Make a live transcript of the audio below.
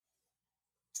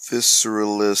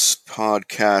Visceralist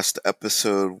Podcast,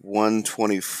 episode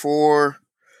 124.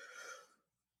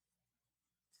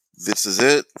 This is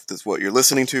it. This is what you're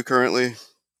listening to currently.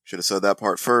 Should have said that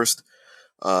part first.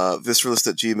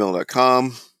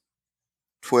 Visceralist@gmail.com.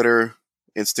 Twitter,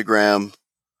 Instagram.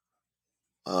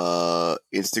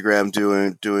 Instagram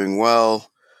doing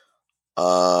well.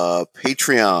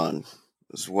 Patreon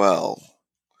as well.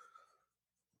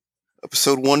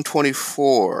 Episode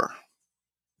 124.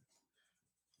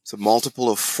 It's a multiple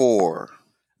of 4.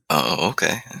 Oh,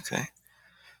 okay.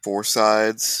 4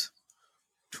 sides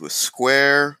to a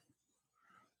square.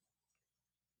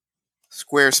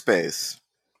 Squarespace.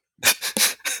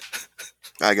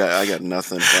 I got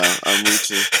nothing. Wow, I'm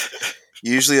reaching.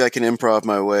 Usually I can improv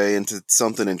my way into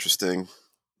something interesting.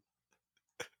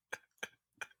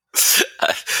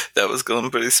 That was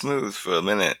going pretty smooth for a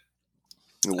minute.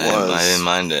 It was. I didn't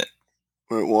mind it.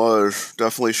 It was.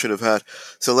 Definitely should have had.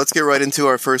 So let's get right into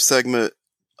our first segment.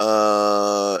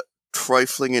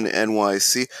 Trifling in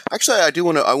NYC. Actually, I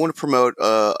want to promote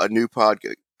a new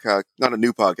podcast. Not a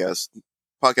new podcast.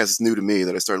 Podcast is new to me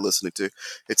that I started listening to.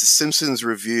 It's a Simpsons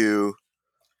review.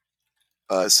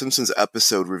 Simpsons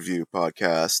episode review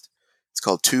podcast. It's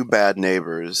called Two Bad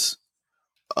Neighbors.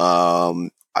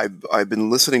 I've been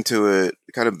listening to it,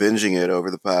 kind of binging it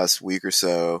over the past week or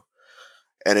so.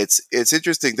 And it's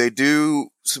interesting. They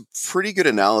do some pretty good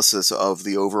analysis of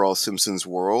the overall Simpsons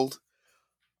world.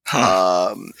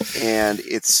 Huh. And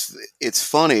it's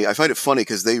funny. I find it funny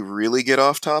because they really get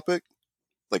off topic,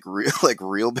 like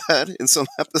real bad in some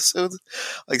episodes.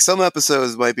 Like some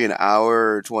episodes might be an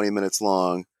hour or 20 minutes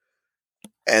long,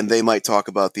 and they might talk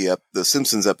about the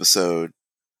Simpsons episode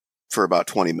for about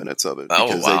 20 minutes of it.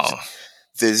 Oh, wow.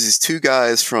 There's these two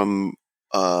guys from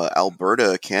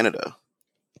Alberta, Canada.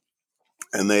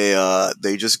 And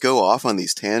they just go off on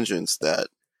these tangents that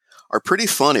are pretty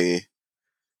funny.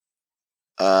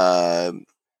 But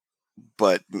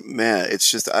man, it's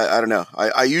just I don't know.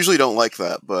 I usually don't like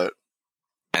that, but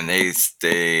and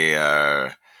they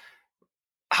are.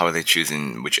 How are they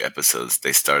choosing which episodes?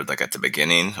 They started like at the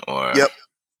beginning, or Yep.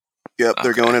 Okay.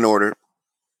 They're going in order.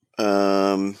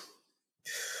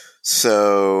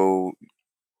 So.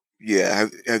 Yeah,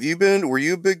 have you been? Were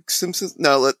you a big Simpsons?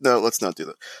 No, let's not do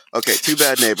that. Okay, Two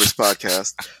Bad Neighbors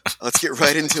podcast. Let's get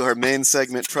right into our main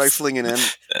segment, Trifling in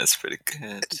That's pretty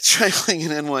good. Trifling in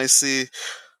NYC.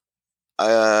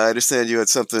 I understand you had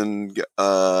something,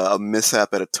 a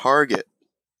mishap at a Target.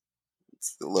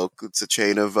 It's a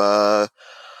chain of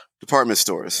department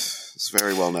stores. It's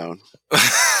very well known.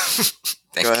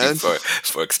 Thank Go you ahead.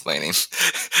 for explaining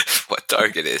what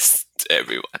Target is to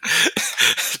everyone.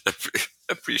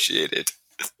 Appreciate it.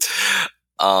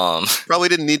 Probably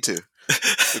didn't need to.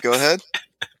 But go ahead.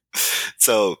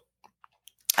 So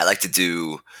I like to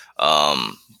do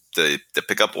the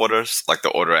pickup orders, like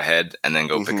the order ahead and then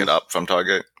go pick it up from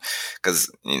Target,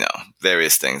 because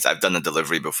various things. I've done the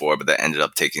delivery before, but that ended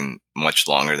up taking much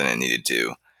longer than it needed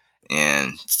to,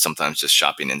 and sometimes just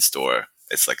shopping in store,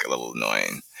 it's like a little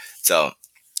annoying. So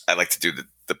I like to do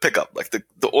the pickup, like the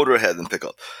order ahead and pick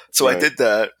up. So right. I did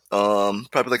that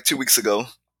probably like 2 weeks ago.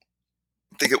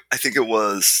 I think it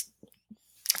was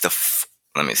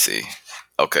let me see.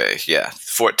 Okay, yeah,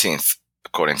 14th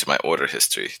according to my order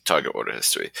history, Target order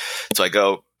history. So I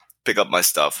go pick up my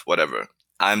stuff, whatever.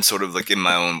 I'm sort of like in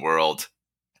my own world,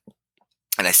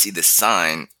 and I see this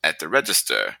sign at the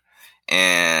register,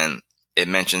 and it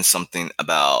mentions something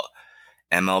about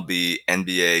MLB,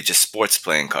 NBA, just sports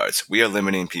playing cards. We are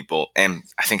limiting people, and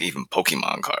I think even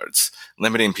Pokemon cards,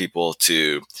 limiting people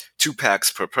to 2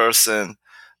 packs per person,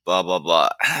 blah, blah, blah.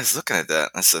 And I was looking at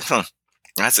that, and I said,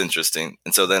 that's interesting.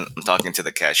 And so then I'm talking to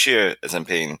the cashier as I'm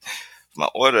paying for my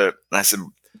order, and I said,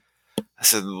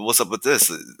 what's up with this?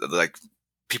 Like,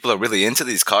 people are really into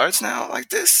these cards now like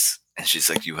this? And she's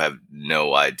like, you have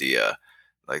no idea.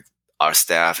 Like, our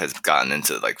staff has gotten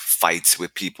into like fights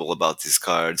with people about these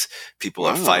cards. People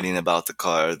are fighting about the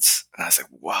cards. And I was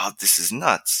like, wow, this is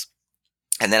nuts.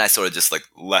 And then I sort of just like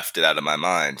left it out of my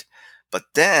mind. But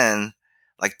then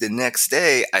like the next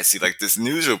day I see like this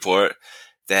news report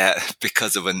that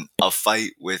because of a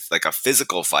fight with like a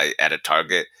physical fight at a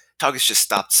Target's just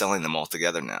stopped selling them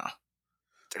altogether now.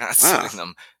 They're not selling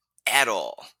them at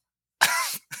all.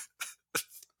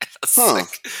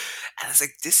 I was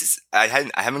like, this is. I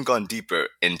haven't gone deeper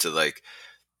into like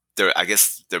I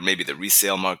guess there may be the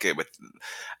resale market with,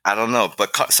 I don't know,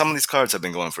 but some of these cards have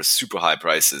been going for super high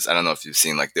prices. I don't know if you've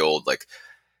seen like the old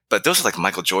but those are like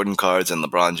Michael Jordan cards and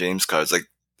LeBron James cards. Like,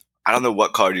 I don't know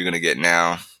what card you're gonna get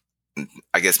now.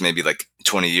 I guess maybe like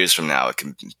 20 years from now it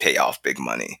can pay off big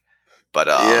money. But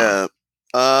yeah,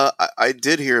 I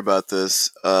did hear about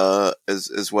this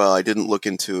as well. I didn't look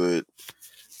into it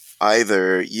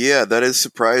either. Yeah, that is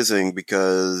surprising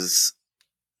because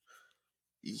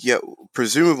yeah,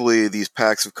 presumably these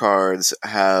packs of cards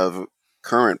have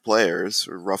current players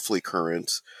or roughly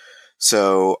current.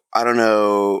 So I don't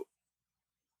know,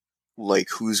 like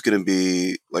who's going to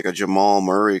be like a Jamal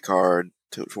Murray card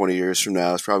 20 years from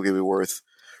now. It's probably going to be worth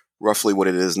roughly what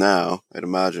it is now. I'd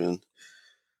imagine.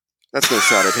 That's no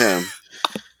shot at him.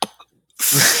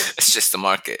 It's just the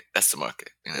market. That's the market.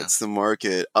 You know? It's the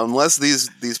market. Unless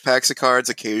these packs of cards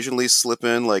occasionally slip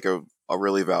in like a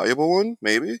really valuable one,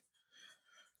 maybe.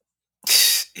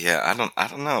 Yeah, I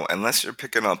don't know. Unless you're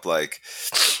picking up like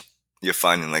you're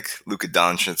finding like Luka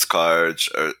Doncic's cards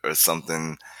or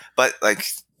something. But like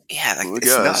yeah, like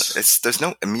it's not. There's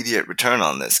no immediate return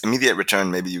on this. Immediate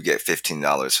return, maybe you get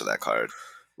 $15 for that card.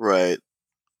 Right.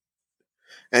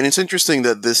 And it's interesting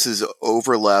that this is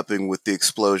overlapping with the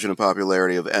explosion of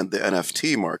popularity of the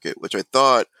NFT market, which I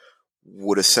thought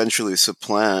would essentially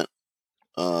supplant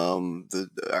the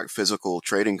physical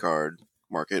trading card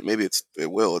market. Maybe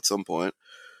it will at some point.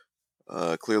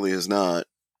 Clearly is not.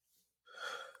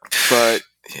 But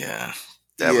yeah,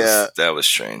 that was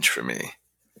strange for me.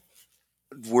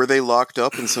 Were they locked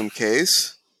up in some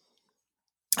case?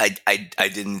 I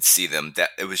didn't see them. That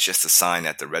it was just a sign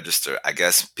at the register. I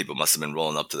guess people must have been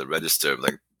rolling up to the register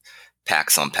like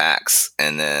packs on packs,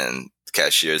 and then the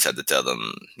cashiers had to tell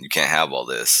them you can't have all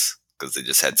this because they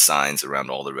just had signs around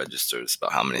all the registers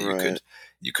about how many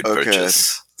you could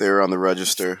purchase. They were on the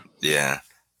register. Yeah.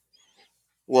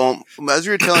 Well, as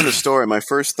you were telling the story, my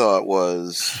first thought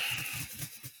was,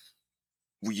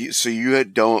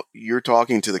 you're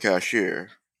talking to the cashier.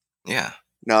 Yeah.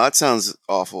 No, that sounds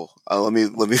awful. Let me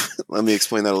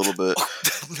explain that a little bit.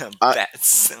 That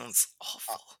sounds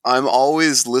awful. I'm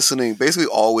always listening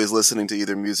to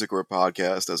either music or a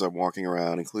podcast as I'm walking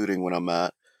around, including when I'm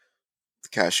at the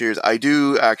cashiers. I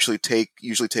do actually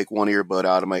usually take one earbud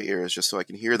out of my ears just so I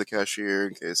can hear the cashier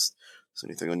in case there's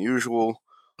anything unusual.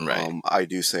 Right. I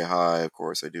do say hi, of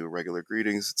course. I do regular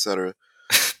greetings, etc.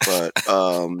 But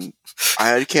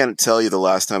I can't tell you the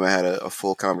last time I had a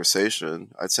full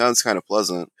conversation. It sounds kind of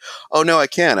pleasant. Oh no, I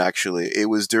can actually. It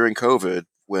was during COVID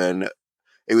when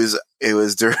it was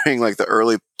during like the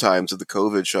early times of the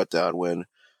COVID shutdown when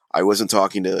I wasn't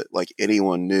talking to like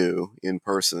anyone new in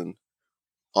person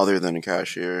other than a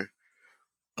cashier.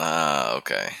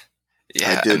 Okay.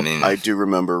 Yeah, I do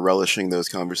remember relishing those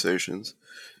conversations.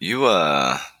 You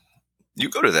go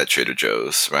to that Trader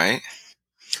Joe's, right?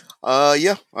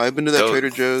 Yeah, I've been to that Trader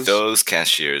Joe's. Those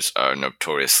cashiers are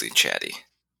notoriously chatty.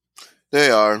 They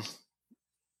are.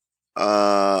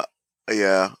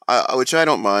 Yeah, which I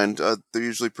don't mind. They're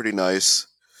usually pretty nice.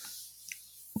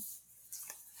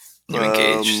 You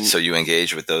engage? So you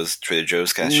engage with those Trader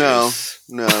Joe's cashiers?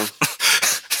 No.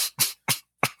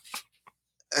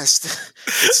 It's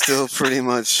still pretty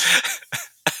much.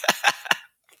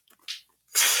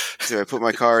 Do I put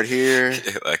my card here?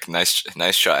 Like nice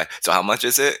try. So how much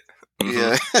is it?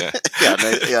 Mm-hmm.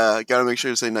 Yeah. Gotta make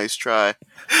sure to say nice try.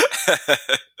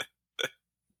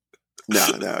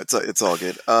 No, it's all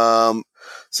good. So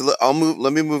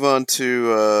let me move on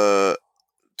to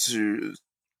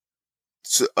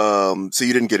so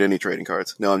you didn't get any trading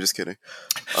cards? No, I'm just kidding.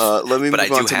 Let me. But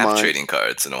move I on do to have trading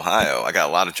cards in Ohio. I got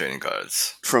a lot of trading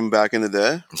cards from back in the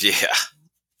day. Yeah.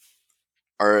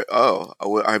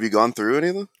 Have you gone through any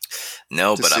of them?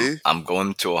 No, but I'm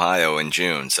going to Ohio in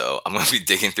June, so I'm going to be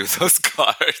digging through those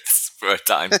cards for a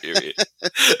time period.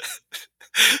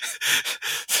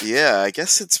 Yeah, I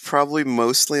guess it's probably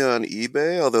mostly on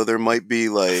eBay, although there might be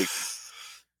like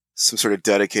some sort of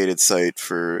dedicated site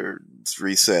for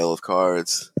resale of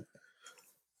cards.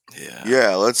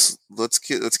 Yeah. Let's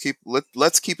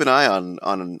keep an eye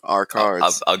on our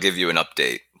cards. I'll give you an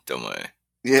update. Don't worry.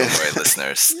 Yeah. Don't worry,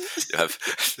 listeners. You have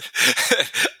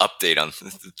update on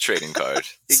the trading card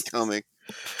incoming.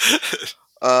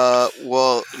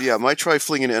 Well, yeah, my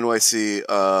trifling in NYC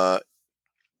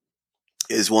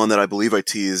is one that I believe I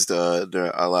teased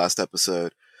during our last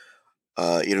episode.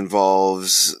 It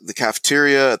involves the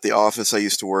cafeteria at the office I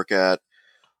used to work at.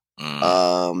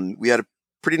 We had a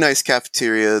pretty nice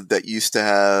cafeteria that used to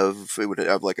have, it would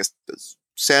have like a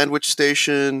sandwich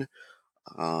station,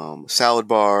 salad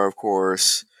bar, of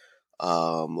course,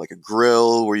 like a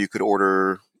grill where you could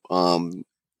order,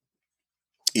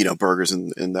 burgers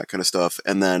and that kind of stuff.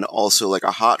 And then also like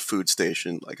a hot food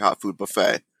station, like hot food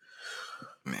buffet.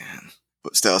 Man.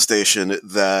 Style station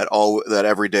that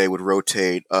every day would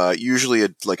rotate, usually a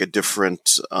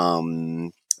different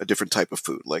type of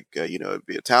food. Like it'd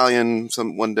be Italian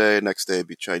one day, next day it'd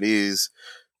be Chinese,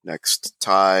 next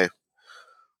Thai.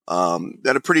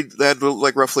 They had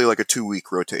like roughly like a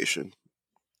 2-week rotation,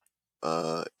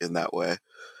 in that way.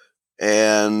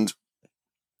 And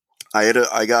I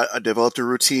developed a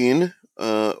routine,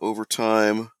 over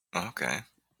time, Okay.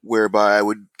 whereby I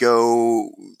would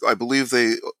go, I believe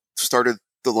they started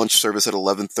the lunch service at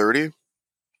 11:30.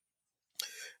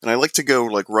 And I like to go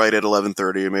like right at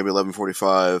 11:30 or maybe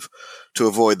 11:45 to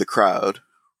avoid the crowd,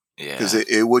 because Yeah.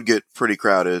 it would get pretty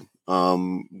crowded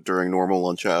during normal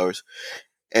lunch hours.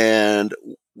 And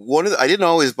I didn't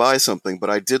always buy something, but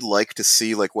I did like to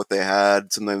see like what they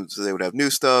had. Sometimes they would have new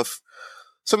stuff.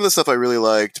 Some of the stuff I really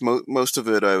liked. Most of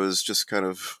it I was just kind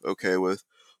of okay with.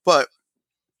 But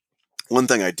one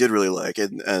thing I did really like,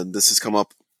 and this has come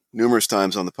up numerous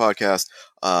times on the podcast,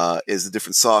 is the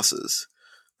different sauces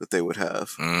that they would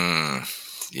have.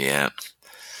 Yeah.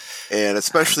 And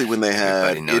especially when they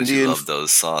had Everybody knows you love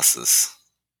those sauces.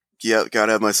 Yeah,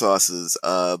 gotta have my sauces.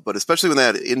 But especially when they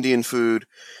had Indian food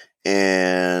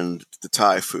and the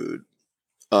Thai food.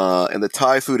 And the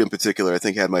Thai food in particular, I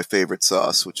think, had my favorite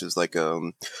sauce, which is like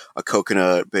a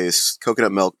coconut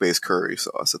milk based curry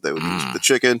sauce that they would use. The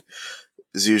chicken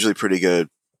is usually pretty good.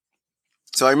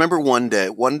 So I remember one day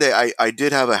I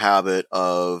did have a habit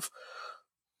of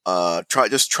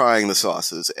trying the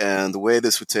sauces, and the way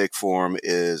this would take form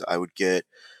is I would get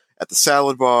at the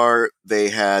salad bar. They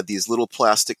had these little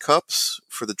plastic cups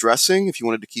for the dressing. If you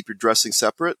wanted to keep your dressing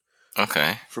separate,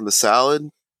 okay, from the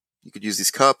salad, you could use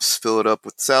these cups, fill it up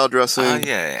with salad dressing. Oh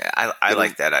yeah. I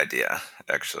like that idea,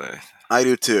 actually. I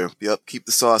do too. Yep, keep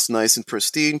the sauce nice and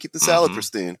pristine. Keep the salad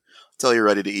pristine until you're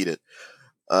ready to eat it.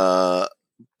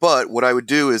 But what I would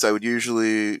do is I would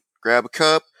usually grab a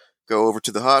cup, go over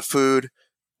to the hot food.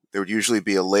 There would usually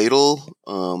be a ladle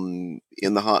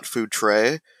in the hot food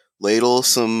tray. Ladle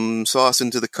some sauce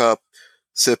into the cup,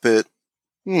 sip it.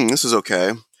 This is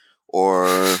okay. Or,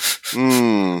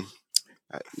 I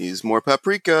use more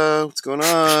paprika. What's going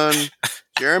on?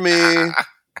 Jeremy.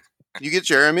 You get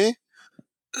Jeremy?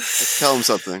 Let's tell him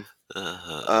something.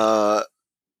 And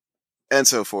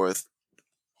so forth.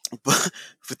 But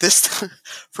this,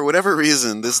 for whatever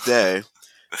reason, this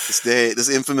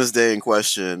infamous day in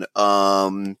question,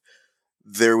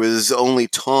 there was only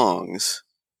tongs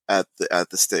at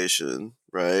the station,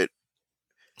 right?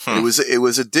 It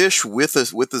was a dish with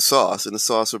the sauce, and the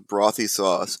sauce, a brothy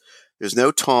sauce. There's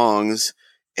no tongs,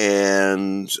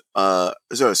 and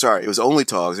sorry, it was only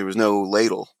tongs. There was no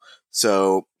ladle,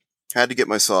 so had to get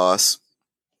my sauce.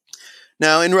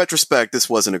 Now, in retrospect, this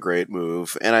wasn't a great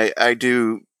move, and I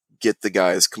do get the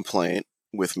guy's complaint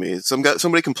with me.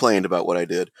 Somebody complained about what I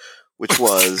did, which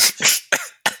was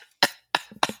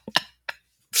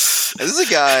this is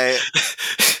a guy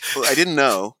I didn't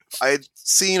know. I had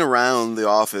seen around the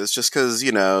office just because,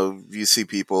 you see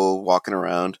people walking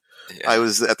around. Yeah. I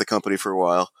was at the company for a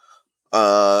while.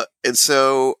 And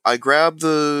so I grabbed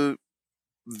the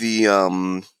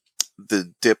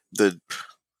dip,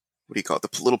 what do you call it?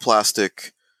 The little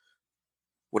plastic,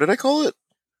 what did I call it?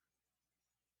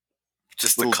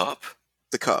 Just the cup?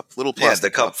 The cup. Little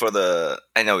plastic the cup for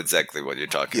I know exactly what you're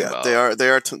talking about. They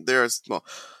are small.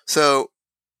 So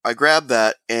I grabbed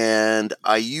that and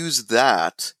I used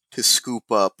that to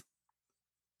scoop up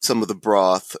some of the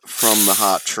broth from the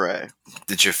hot tray.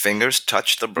 Did your fingers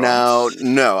touch the broth?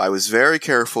 No. I was very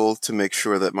careful to make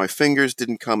sure that my fingers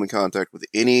didn't come in contact with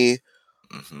any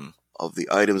of the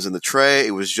items in the tray.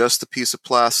 It was just a piece of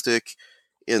plastic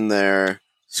in there,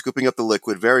 scooping up the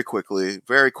liquid very quickly,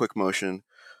 very quick motion.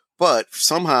 But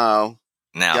somehow,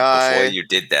 before you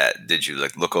did that, did you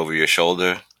look over your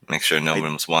shoulder? Make sure no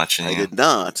one was watching you? I did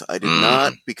not,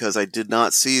 because I did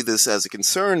not see this as a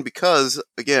concern, because,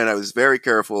 again, I was very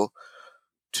careful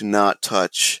to not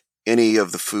touch any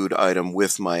of the food item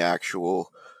with my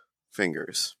actual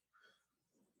fingers.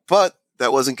 But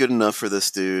that wasn't good enough for this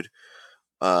dude,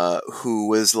 who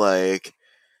was like,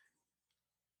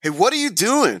 "Hey, what are you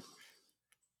doing?"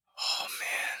 Oh,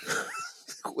 man.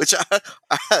 Which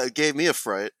gave me a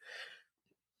fright.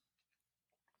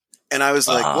 And I was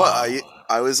like, what?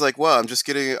 I was like, well, I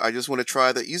just want to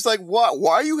try that. He's like, what?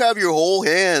 Why you have your whole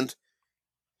hand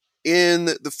in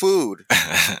the food?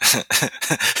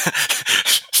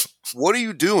 What are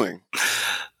you doing?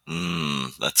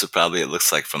 That's what probably it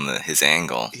looks like from his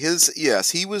angle.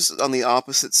 Yes, he was on the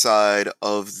opposite side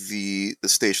of the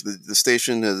station. The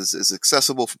station is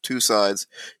accessible from two sides.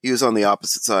 He was on the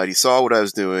opposite side. He saw what I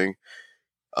was doing.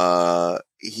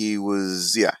 He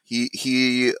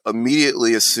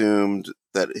immediately assumed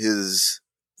that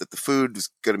the food was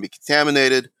going to be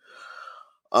contaminated.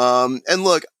 And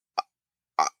look,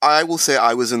 I will say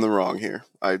I was in the wrong here.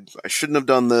 I shouldn't have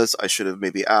done this. I should have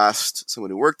maybe asked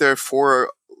someone who worked there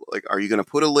for like, are you going to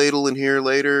put a ladle in here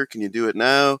later? Can you do it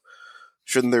now?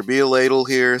 Shouldn't there be a ladle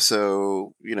here?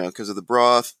 So, because of the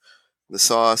broth, the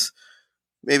sauce,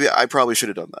 maybe I probably should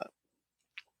have done that.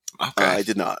 Okay. I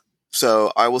did not.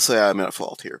 So I will say I'm at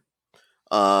fault here.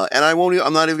 And I'm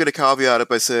not even going to caveat it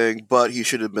by saying, but he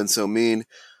should have been so mean.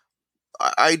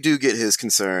 I do get his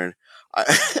concern.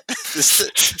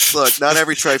 Look, not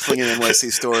every trifling and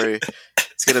NYC story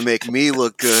is going to make me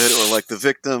look good or like the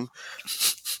victim.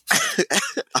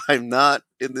 I'm not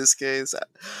in this case.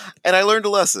 And I learned a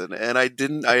lesson, and I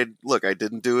didn't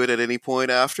do it at any point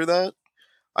after that.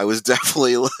 I was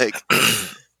definitely like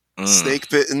snake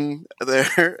bitten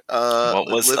there. What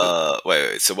was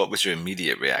wait, so what was your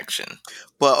immediate reaction?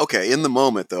 But okay, in the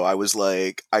moment though, I was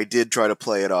like, I did try to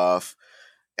play it off,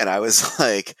 and I was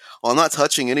like, well, I'm not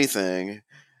touching anything.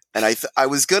 And I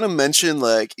was gonna mention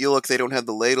like, look, they don't have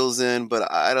the ladles in, but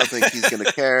I don't think he's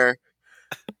gonna care.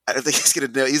 I don't think he's gonna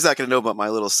know. He's not gonna know about my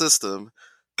little system.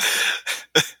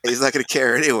 He's not gonna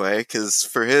care anyway, because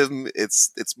for him,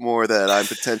 it's more that I'm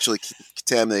potentially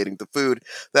contaminating the food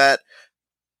that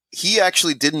he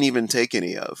actually didn't even take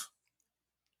any of.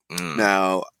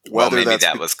 Now, whether maybe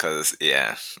that was because,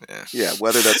 yeah,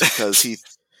 whether that's because he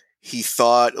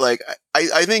thought, like,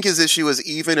 I think his issue was,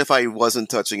 even if I wasn't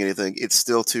touching anything, it's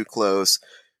still too close.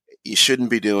 You shouldn't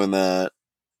be doing that.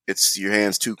 It's your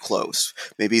hand's too close.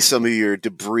 Maybe some of your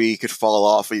debris could fall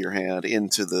off of your hand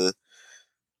into the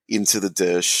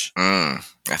dish.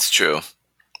 That's true.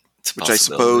 Which I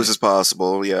suppose is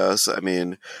possible. Yes, I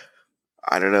mean,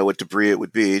 I don't know what debris it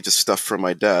would be. Just stuff from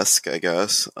my desk, I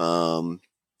guess.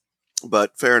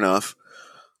 But fair enough.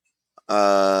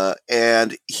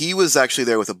 And he was actually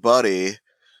there with a buddy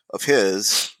of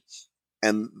his,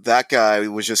 and that guy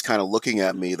was just kind of looking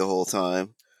at me the whole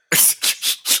time.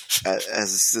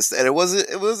 As this, and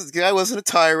the guy wasn't a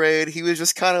tirade. He was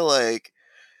just kind of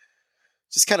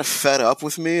fed up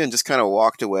with me, and just kind of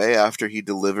walked away after he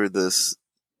delivered this,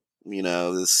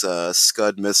 this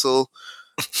Scud missile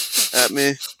at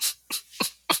me.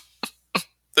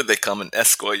 Did they come and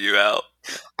escort you out?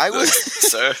 I was,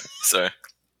 sir,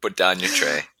 put down your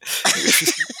tray.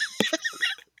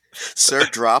 Sir,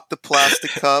 drop the plastic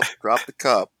cup. Drop the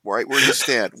cup right where you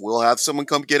stand. We'll have someone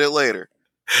come get it later.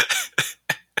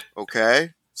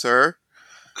 Okay, sir?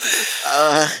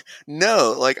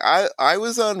 No, like, I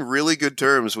was on really good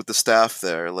terms with the staff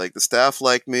there. Like, the staff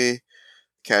liked me.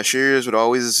 Cashiers would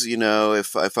always,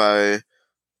 if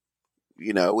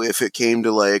it came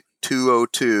to like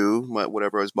 $2.02,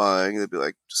 whatever I was buying, they'd be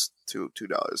like, just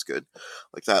 $2 good.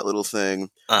 Like that little thing.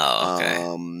 Oh, okay.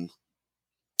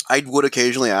 I would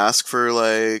occasionally ask for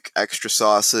like extra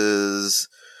sauces.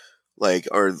 Like,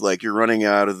 or like, you're running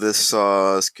out of this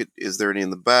sauce. Is there any in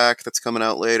the back that's coming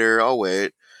out later? I'll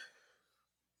wait.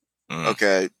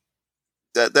 Okay.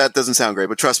 That doesn't sound great,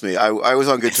 but trust me, I was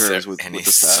on good terms with the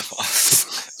staff.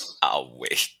 I'll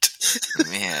wait.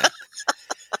 Man.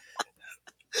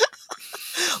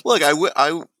 Look, I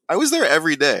was there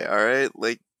every day, all right?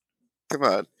 Like, come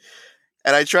on.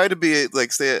 And I tried to be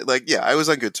like, I was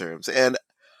on good terms. And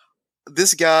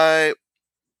this guy,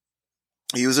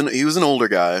 he was an older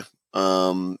guy.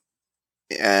 And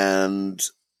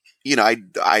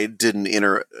I didn't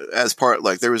as part,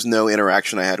 like, there was no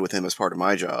interaction I had with him as part of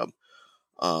my job.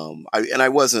 I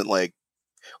wasn't like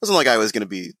I was going to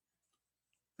be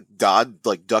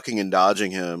ducking and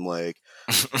dodging him, like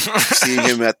seeing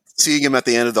him at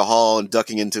the end of the hall and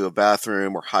ducking into a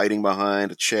bathroom or hiding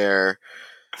behind a chair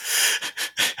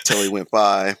till he went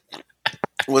by.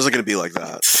 It wasn't going to be like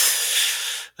that.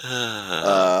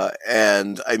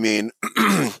 And I mean,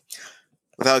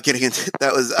 without getting into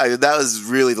that was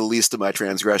really the least of my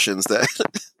transgressions that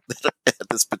at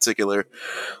this particular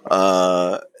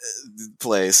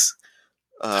place.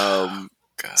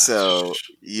 So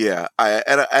yeah,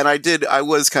 I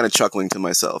was kind of chuckling to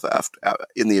myself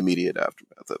in the immediate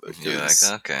aftermath of it. You're like,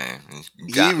 okay,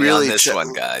 you got me on this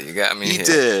one guy. You got me. He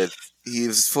did. He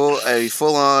was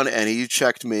full on, and he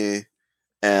checked me,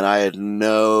 and I had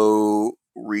no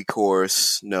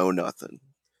recourse, no nothing.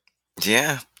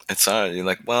 Yeah, it's hard. You're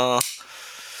like, well,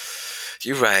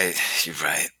 you're right.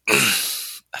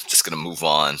 I'm just gonna move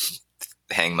on.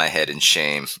 Hang my head in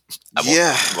shame.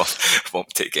 I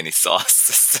won't take any sauce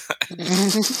this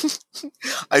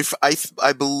time.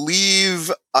 I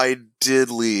believe I did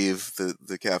leave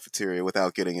the cafeteria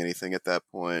without getting anything at that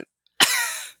point.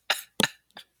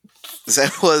 I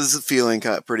was feeling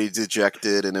pretty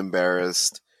dejected and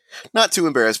embarrassed. Not too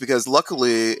embarrassed, because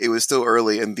luckily it was still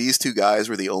early, and these two guys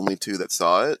were the only two that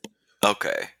saw it.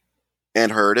 Okay.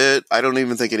 And heard it. I don't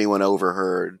even think anyone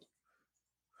overheard.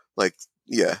 Like,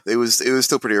 yeah, it was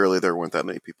still pretty early. There weren't that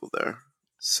many people there.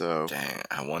 So Dang,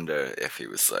 I wonder if he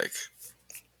was like,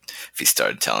 if he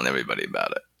started telling everybody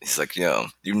about it. He's like, yo,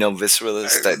 you know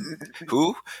Visceralist? That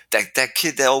who? That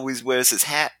kid that always wears his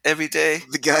hat every day?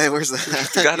 the guy wears the The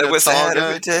hat, guy that wears the tall hat guy.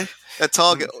 every day? That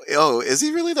tall guy. Oh, is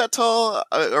he really that tall?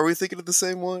 Are we thinking of the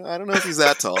same one? I don't know if he's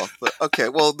that tall, but okay.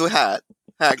 Well, the hat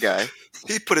guy.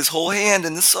 He put his whole hand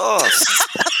in the sauce.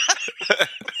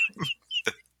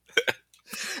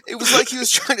 It was like he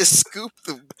was trying to scoop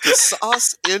the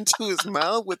sauce into his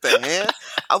mouth with the hand.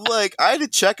 I'm like, I had to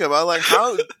check him. I'm like,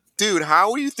 how, dude?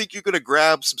 How do you think you're gonna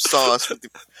grab some sauce with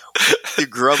your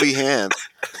grubby hand?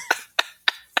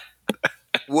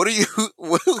 What are you?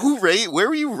 Where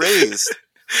were you raised?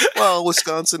 Well,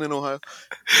 Wisconsin and Ohio.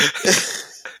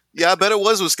 Yeah, I bet it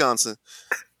was Wisconsin.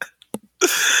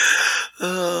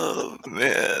 Oh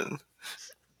man.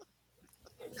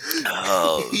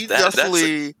 Oh, He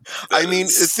definitely. I mean,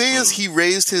 the thing is, he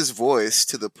raised his voice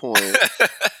to the point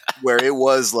where it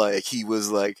was like he was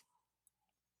like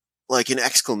an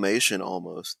exclamation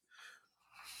almost.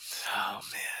 Oh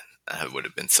man, I would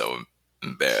have been so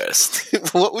embarrassed.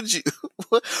 What would you?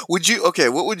 Okay,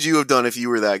 what would you have done if you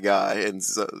were that guy? And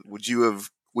would you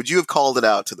have called it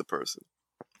out to the person?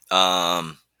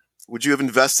 Would you have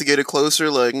investigated closer?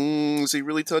 Like, is he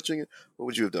really touching it? What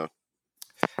would you have done?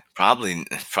 Probably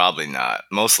not.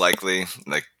 Most likely,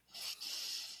 like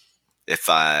if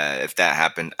that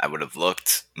happened, I would have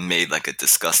looked, made like a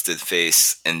disgusted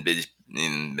face, and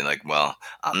been like, "Well,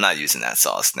 I'm not using that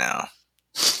sauce now,"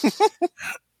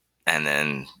 and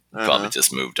then probably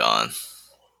just moved on.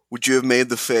 Would you have made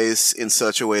the face in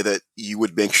such a way that you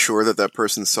would make sure that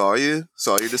person saw your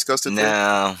disgusted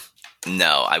face?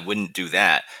 No, I wouldn't do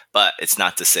that. But it's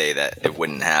not to say that it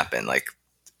wouldn't happen. Like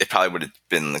it probably would have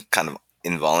been kind of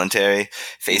involuntary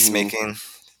face making,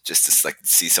 just to like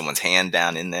see someone's hand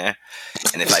down in there,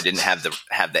 and if I didn't have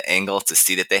the angle to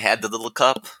see that they had the little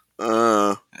cup,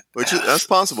 that's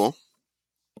possible.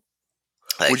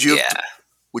 Like, would you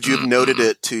have noted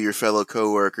it to your fellow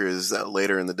coworkers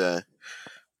later in the day?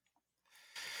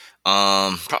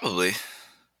 Probably.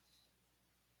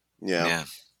 Yeah.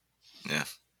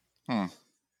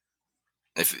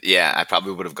 I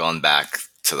probably would have gone back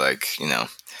to like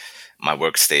my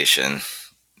workstation.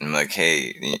 I'm like,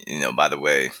 hey, by the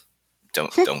way,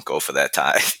 don't go for that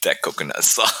coconut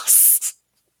sauce.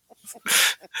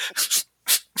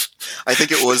 I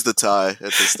think it was the Thai. I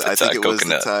think it was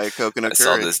the Thai coconut curry.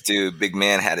 I saw this dude, big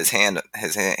man, had his hand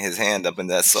up in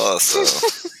that sauce.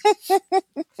 So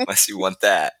unless you want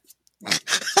that,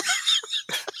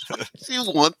 you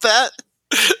want that?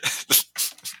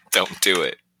 Don't do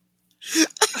it.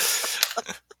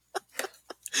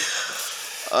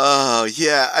 Oh,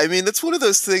 yeah. I mean, it's one of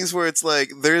those things where it's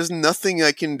like, there's nothing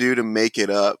I can do to make it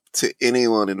up to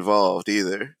anyone involved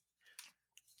either.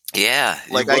 Yeah.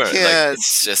 Like, I can't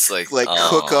it's just like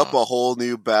cook up a whole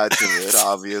new batch of it,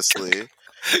 obviously.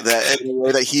 That in a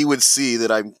way that he would see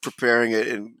that I'm preparing it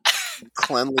in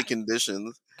cleanly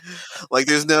conditions. Like,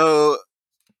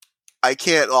 I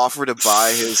can't offer to buy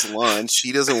his lunch.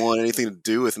 He doesn't want anything to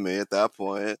do with me at that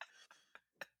point.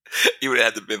 You would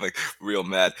have to be like real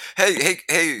mad.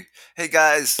 Hey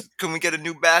guys, can we get a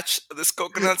new batch of this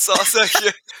coconut sauce out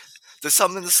here? There's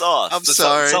something in the sauce. I'm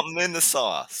sorry. Something in the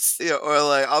sauce. Yeah, or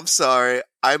like, I'm sorry.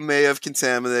 I may have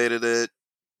contaminated it.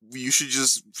 You should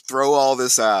just throw all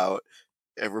this out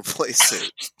and replace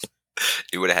it.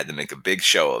 You would have had to make a big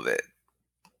show of it.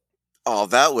 Oh,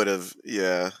 that would have,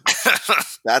 yeah.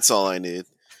 That's all I need.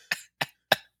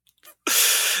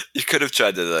 You could have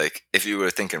tried to, like, if you were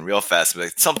thinking real fast,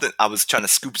 like I was trying to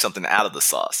scoop something out of the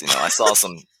sauce. I saw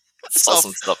some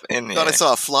stuff in there. Thought I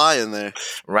saw a fly in there.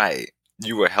 Right.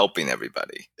 You were helping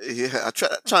everybody. Yeah, I'm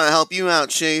trying to help you out,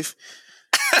 Chief.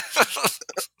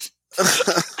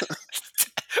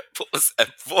 What was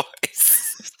that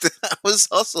voice? That was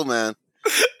Hustle Man.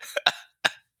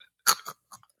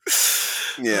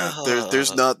 Yeah,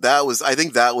 there's not. I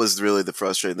think that was really the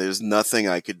frustrating. There's nothing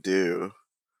I could do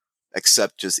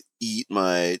except just eat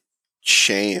my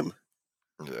shame.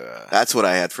 Yeah, that's what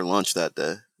I had for lunch that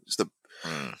day. Just a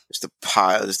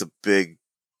pile, just a big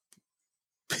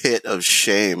pit of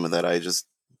shame that I just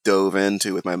dove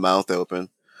into with my mouth open,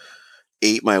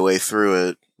 ate my way through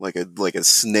it like a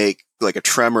snake, like a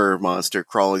tremor monster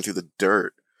crawling through the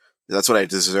dirt. That's what I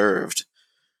deserved.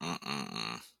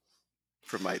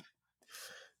 For my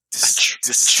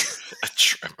a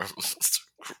tremor monster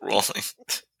crawling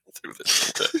through the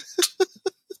dirt.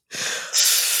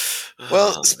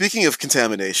 Well, speaking of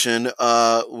contamination,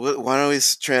 why don't we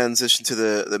transition to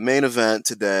the main event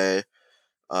today?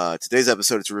 Today's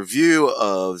episode is a review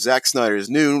of Zack Snyder's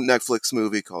new Netflix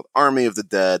movie called Army of the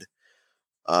Dead.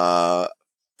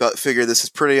 figure this is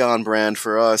pretty on brand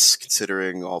for us,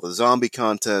 considering all the zombie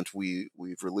content we've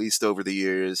released over the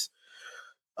years.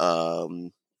 Sorry,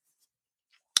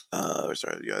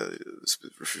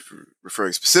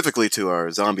 referring specifically to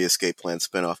our Zombie Escape Plan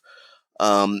spinoff.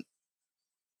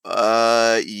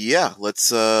 Yeah,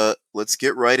 let's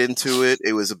get right into it.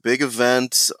 It was a big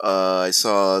event. I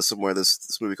saw somewhere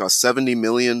this movie cost $70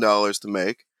 million to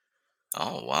make.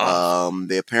 Oh wow!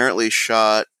 They apparently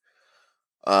shot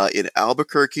in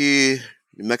Albuquerque,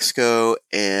 New Mexico,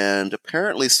 and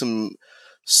apparently some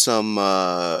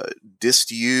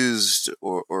disused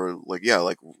or like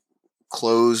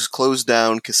closed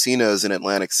down casinos in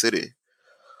Atlantic City.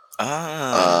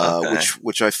 Okay.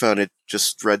 Which I found it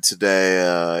just read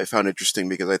today. I found interesting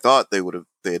because I thought they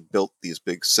had built these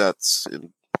big sets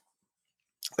in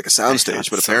like a soundstage,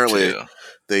 but apparently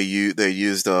they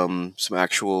used some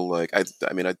actual like I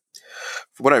mean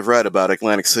from what I've read about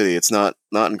Atlantic City, it's not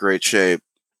in great shape.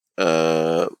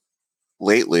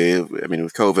 Lately, I mean,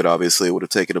 with COVID, obviously, it would have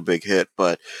taken a big hit,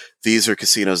 but these are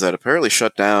casinos that apparently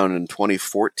shut down in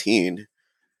 2014.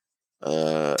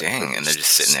 Dang, and they're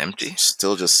just sitting empty?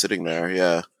 Still just sitting there,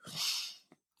 yeah.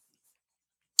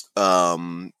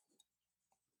 But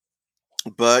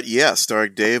yeah,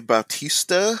 starring Dave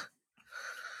Bautista,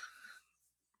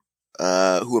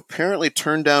 who apparently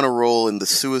turned down a role in The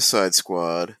Suicide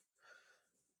Squad,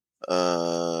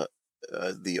 the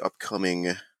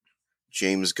upcoming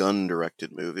James Gunn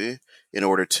directed movie, in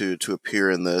order to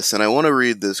appear in this. And I want to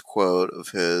read this quote of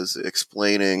his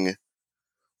explaining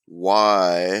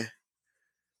why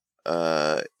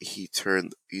he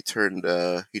chose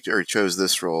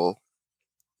this role.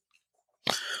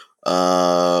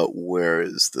 Where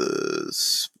is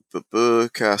this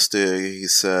casting? He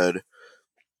said,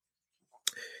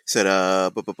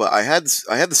 but I had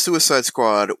the Suicide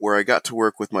Squad where I got to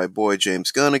work with my boy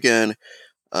James Gunn again.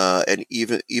 And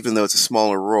even though it's a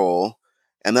smaller role,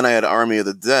 and then I had Army of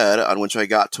the Dead, on which I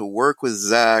got to work with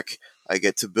Zach. I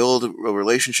get to build a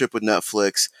relationship with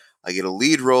Netflix. I get a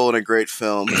lead role in a great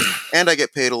film, and I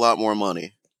get paid a lot more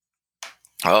money.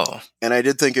 Oh, and I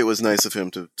did think it was nice of him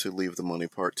to leave the money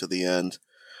part to the end.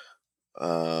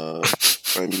 I'm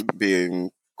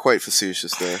being quite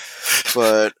facetious there,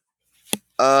 but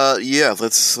yeah,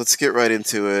 let's get right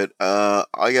into it.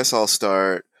 I guess I'll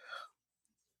start.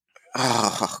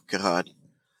 Oh God.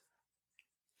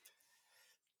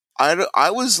 I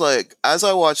was like, as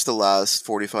I watched the last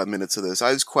 45 minutes of this,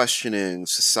 I was questioning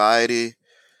society,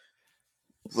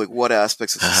 like what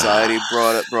aspects of society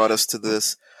brought us to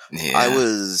this.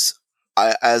 Yeah.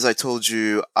 As I told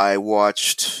you, I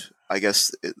watched, I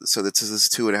guess, so this is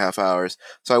 2.5 hours.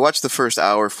 So I watched the first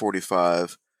hour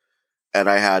 45, and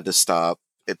I had to stop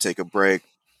and take a break.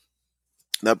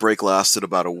 That break lasted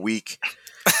about a week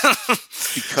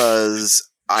because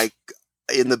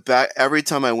in the back, every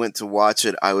time I went to watch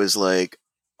it, I was like,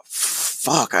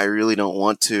 fuck, I really don't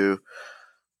want to.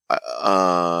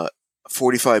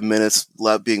 45 minutes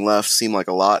being left seemed like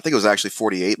a lot. I think it was actually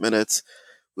 48 minutes,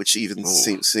 which even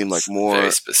seemed like more.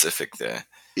 Very specific there.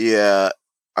 Yeah,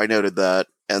 I noted that.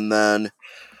 And then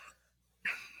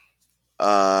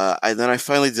I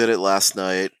finally did it last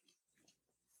night.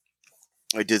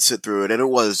 I did sit through it, and it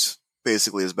was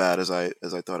basically as bad as I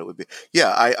thought it would be.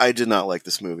 Yeah, I did not like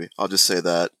this movie. I'll just say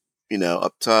that,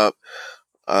 up top.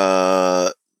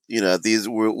 These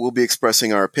we'll be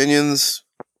expressing our opinions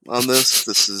on this.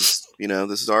 This is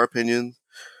our opinion.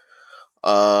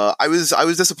 I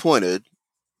was disappointed,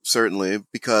 certainly,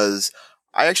 because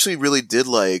I actually really did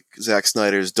like Zack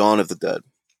Snyder's Dawn of the Dead,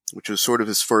 which was sort of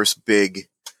his first big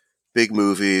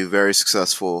movie, very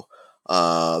successful.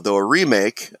 Though a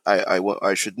remake,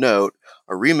 I should note,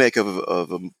 a remake of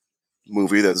a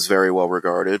movie that's very well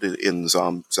regarded in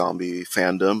zombie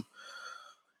fandom.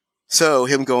 So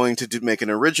him going to make an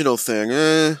original thing,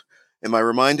 am I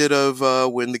reminded of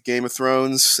when the Game of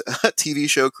Thrones TV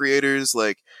show creators,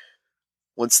 like,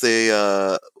 once they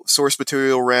source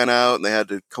material ran out and they had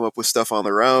to come up with stuff on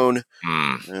their own,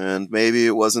 and maybe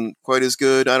it wasn't quite as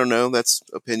good. I don't know. That's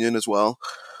opinion as well.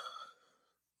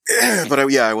 But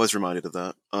I was reminded of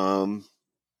that.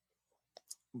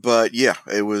 But yeah,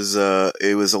 it was a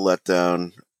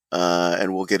letdown,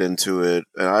 and we'll get into it,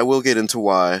 and I will get into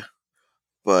why.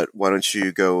 But why don't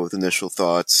you go with initial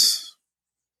thoughts?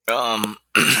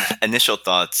 Initial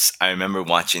thoughts. I remember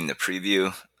watching the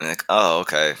preview, and like, oh,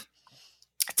 okay,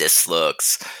 this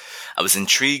looks. I was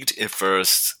intrigued at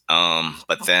first,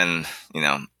 but then,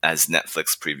 as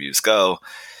Netflix previews go,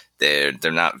 they're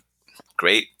not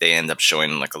great. They end up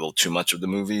showing like a little too much of the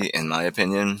movie, in my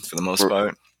opinion, for the most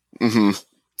part. Mm-hmm.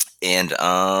 And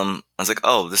I was like,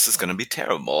 oh, this is going to be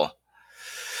terrible.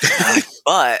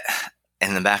 But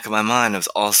in the back of my mind, I was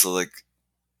also like,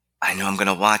 I know I'm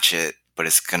gonna watch it, but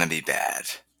it's gonna be bad.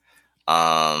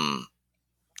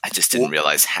 I just didn't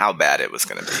realize how bad it was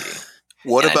gonna be,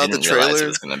 What and I about the didn't realize it trailer?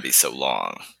 was gonna be so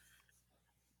long.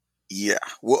 Yeah.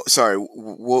 Well, sorry.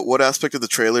 What aspect of the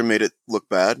trailer made it look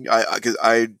bad? 'Cause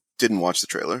I didn't watch the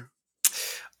trailer.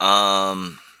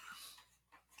 Um,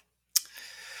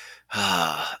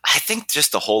 I think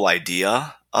just the whole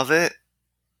idea of it,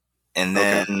 and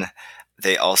Okay. then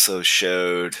they also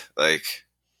showed like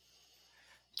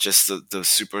just the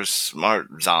super smart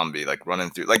zombie like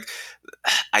running through. Like,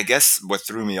 I guess what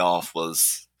threw me off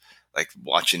was like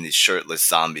watching these shirtless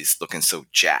zombies looking so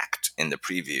jacked in the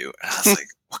preview, and I was like,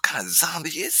 "What kind of zombie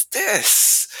is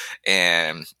this?"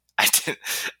 And I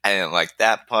didn't like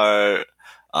that part.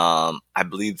 I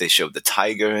believe they showed the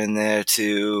tiger in there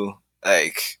too.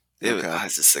 Like, Okay. I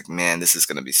was just like, man, this is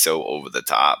gonna be so over the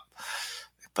top.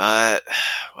 But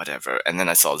whatever. And then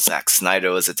I saw Zack Snyder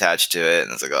was attached to it,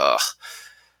 and I was like, oh,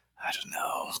 I don't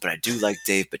know. But I do like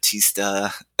Dave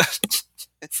Bautista.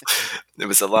 There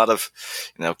was a lot of,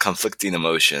 conflicting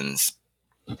emotions.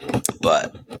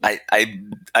 But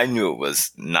I knew it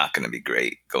was not going to be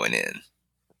great going in.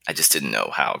 I just didn't know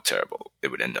how terrible it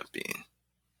would end up being.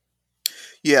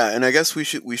 Yeah, and I guess we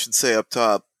should say up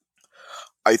top.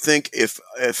 I think if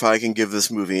I can give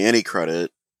this movie any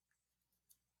credit,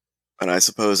 and I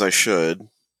suppose I should,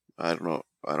 I don't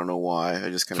know why. I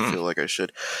just kind of feel like I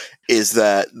should. Is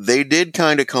that they did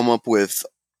kind of come up with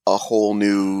a whole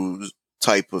new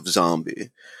type of zombie,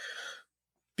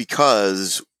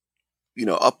 because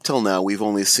up till now we've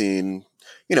only seen,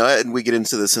 and we get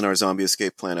into this in our zombie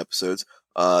escape plan episodes,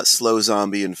 slow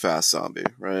zombie and fast zombie,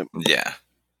 right? Yeah.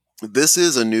 This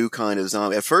is a new kind of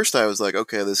zombie. At first I was like,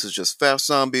 okay, this is just fast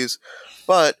zombies,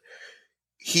 but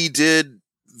he did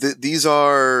these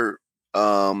are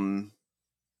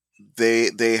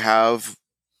they have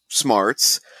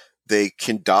smarts. They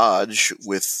can dodge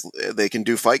they can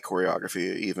do fight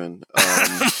choreography even.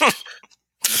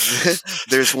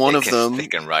 There's one of them. They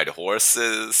can ride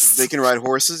horses. They can ride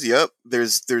horses. Yep.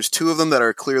 There's two of them that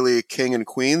are clearly king and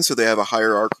queen, so they have a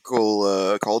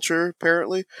hierarchical culture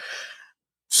apparently.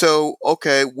 So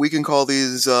okay, we can call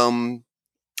these. I mean,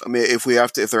 if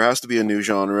there has to be a new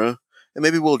genre, and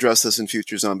maybe we'll address this in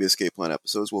future Zombie Escape Plan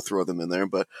episodes. We'll throw them in there,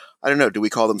 but I don't know. Do we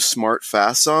call them smart,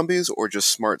 fast zombies or just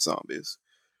smart zombies?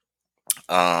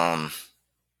 I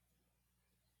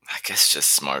guess just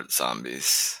smart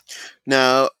zombies.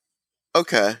 Now,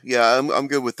 okay, yeah, I'm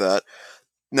good with that.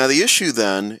 Now, the issue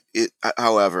then,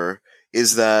 however,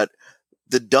 is that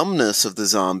the dumbness of the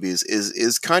zombies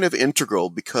is kind of integral,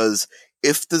 because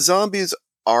if the zombies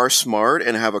are smart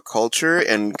and have a culture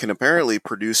and can apparently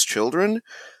produce children,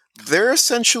 they're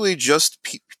essentially just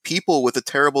people with a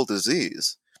terrible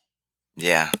disease.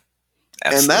 Yeah,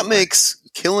 absolutely. And that makes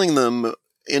killing them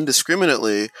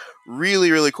indiscriminately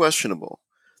really, really questionable.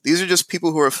 These are just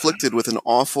people who are afflicted with an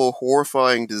awful,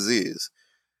 horrifying disease.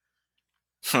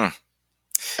 And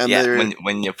yeah,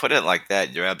 when you put it like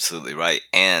that, you're absolutely right.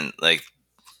 And like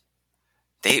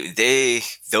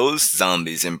those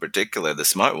zombies in particular, the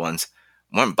smart ones,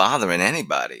 weren't bothering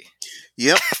anybody.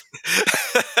 Yep.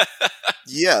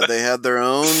 Yeah, they had their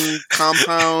own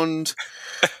compound,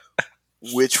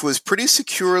 which was pretty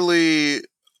securely,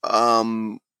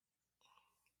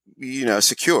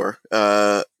 secure.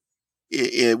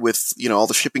 With all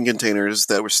the shipping containers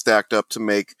that were stacked up to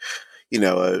make,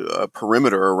 a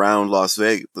perimeter around Las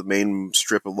Vegas, the main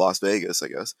strip of Las Vegas, I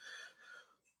guess.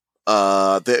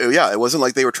 It wasn't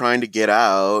like they were trying to get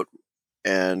out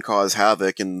and cause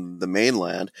havoc in the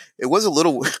mainland. It was a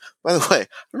little. By the way, I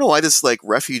don't know why this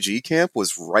refugee camp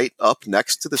was right up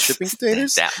next to the shipping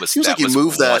containers. Seems like you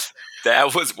moved that.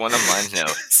 That was one of my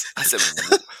notes. I said,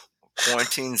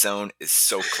 quarantine zone is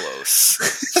so close.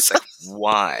 It's like,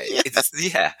 why?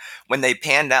 Yeah. When they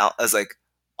panned out, I was like,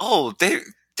 oh, they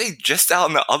just out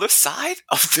on the other side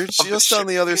They're just on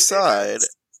the other side.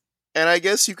 And I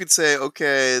guess you could say,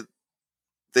 okay,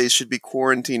 they should be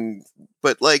quarantined,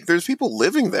 but there's people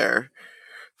living there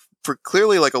for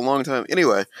clearly a long time.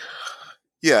 Anyway,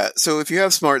 yeah. So if you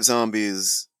have smart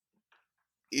zombies,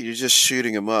 you're just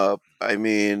shooting them up. I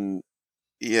mean,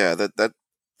 yeah, that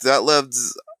left.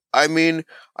 I mean,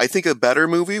 I think a better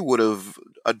movie would have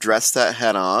addressed that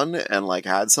head on and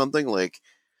had something like,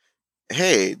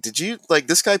 hey, did you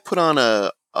this guy put on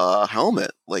a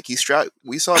helmet? We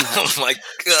saw him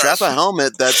strap a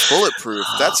helmet that's bulletproof.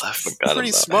 That's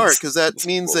pretty smart, because that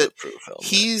means that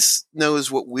he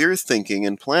knows what we're thinking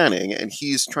and planning, and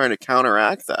he's trying to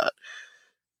counteract that.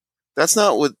 That's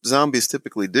not what zombies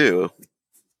typically do.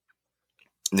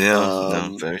 Yeah,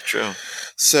 no, very true.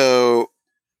 So,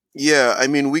 Yeah, I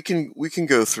mean, we can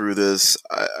go through this.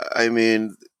 I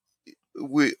mean,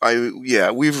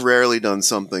 we've rarely done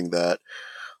something that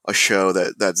a show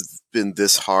that's been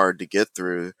this hard to get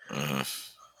through. Hmm.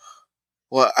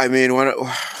 Well, I mean,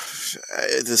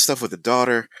 the stuff with the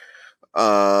daughter.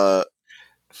 Uh,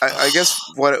 I guess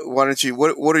why don't you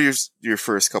what are your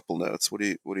first couple notes? What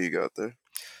do you got there?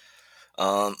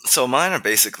 So mine are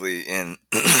basically in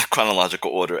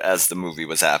chronological order as the movie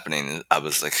was happening. I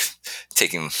was like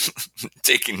taking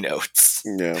taking notes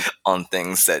Yeah. on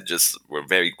things that just were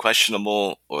very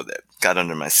questionable or that got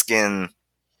under my skin.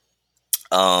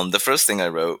 The first thing I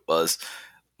wrote was,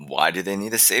 why do they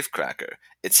need a safe cracker?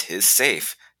 It's his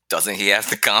safe. Doesn't he have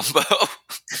the combo?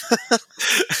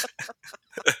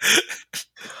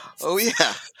 Oh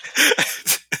yeah.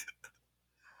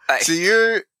 I, So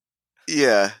you're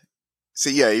yeah. So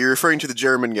yeah, you're referring to the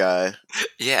German guy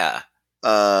yeah.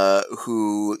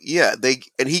 who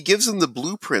and he gives him the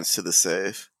blueprints to the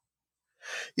safe.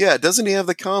 Yeah, doesn't he have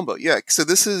the combo? Yeah, so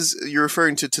this is you're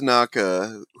referring to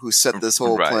Tanaka who set this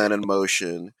whole Right. plan in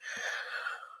motion.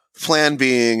 Plan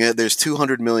being there's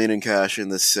 200 million in cash in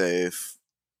this safe.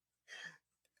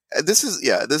 This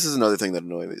is another thing that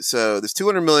annoyed me. So there's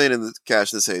 200 million in the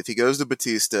cash in the safe. He goes to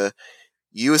Batista,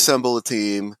 you assemble a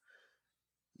team,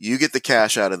 you get the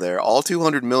cash out of there, all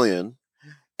 200 million,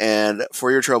 and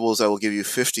for your troubles I will give you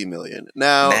 50 million.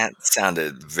 Now, That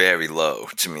sounded very low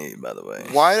to me, by the way.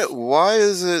 why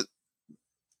is it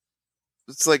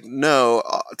it's like no,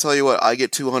 I'll tell you what, I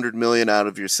get 200 million out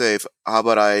of your safe. How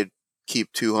about I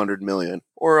keep 200 million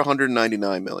or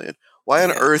 199 million? Why on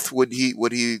Yeah. earth would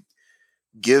he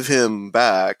give him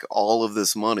back all of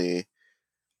this money?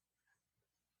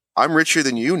 I'm richer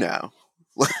than you now.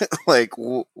 Like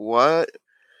what? What?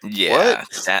 Yeah,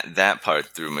 that part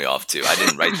threw me off too. I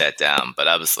didn't write that down, but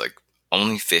I was like,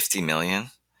 only 50 million?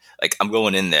 Like, I'm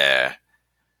going in there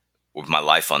with my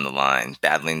life on the line,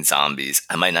 battling zombies.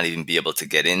 I might not even be able to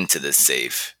get into this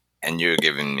safe. And you're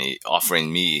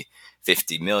offering me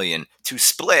 50 million to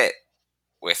split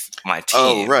with my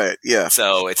Oh, team. right. Yeah.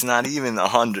 So it's not even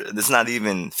 100, it's not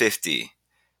even 50.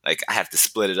 Like, I have to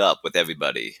split it up with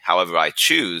everybody, however I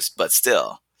choose, but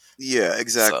still. Yeah,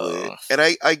 exactly. So,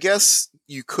 And I guess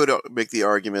you could make the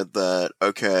argument that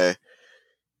okay,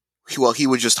 he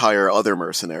would just hire other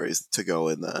mercenaries to go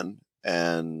in then,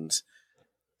 and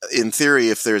in theory,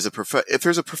 if there's a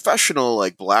professional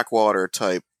like Blackwater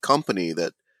type company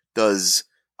that does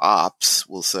ops,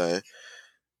 we'll say,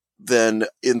 then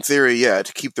in theory, yeah,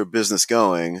 to keep their business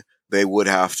going, they would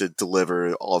have to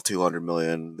deliver all 200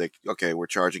 million. Okay, we're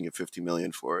charging you 50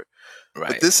 million for it. But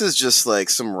right. this is just like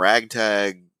some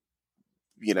ragtag,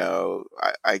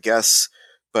 I guess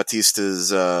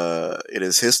Batista's in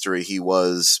his history he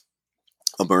was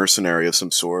a mercenary of some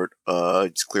sort.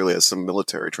 He clearly has some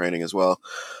military training as well.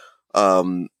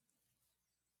 Um,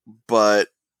 but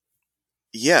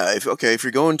yeah, if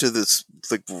you're going to this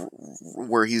like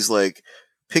where he's like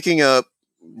picking up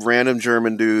random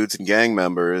German dudes and gang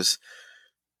members,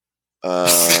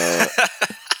 uh,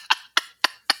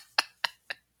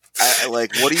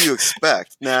 like what do you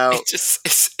expect now?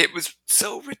 It was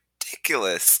so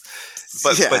ridiculous.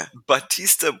 But Yeah,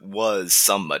 Batista was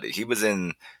somebody. He was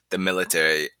in the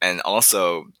military, and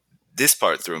also this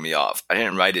part threw me off. I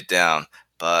didn't write it down,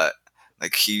 but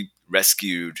like he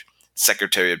rescued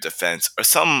Secretary of Defense or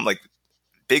some like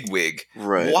bigwig.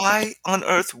 right, Why on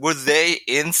earth were they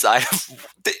inside of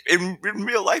in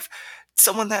real life?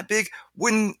 Someone that big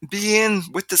wouldn't be in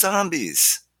with the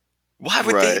zombies. Why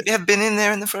would they right. have been in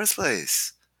there in the first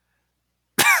place?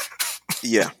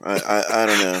 Yeah, I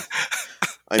don't know.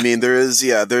 I mean, there's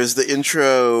the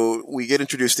intro. We get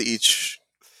introduced to each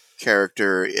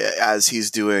character as he's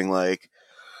doing like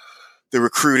the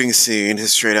recruiting scene,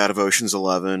 his straight out of Ocean's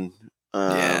 11.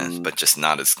 Yeah, but just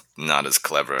not as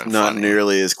clever and Not funny.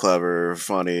 nearly as clever,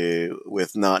 funny,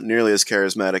 with not nearly as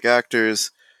charismatic actors,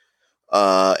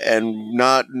 and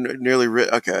not nearly.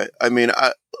 Okay, I mean,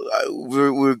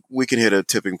 we can hit a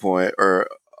tipping point or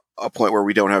a point where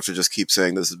we don't have to just keep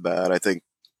saying this is bad. I think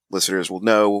listeners will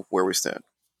know where we stand.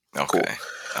 Okay,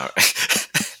 Cool. all right.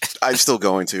 I'm still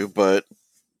going to, but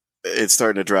it's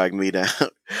starting to drag me down.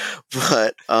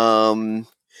 But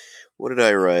what did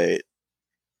I write?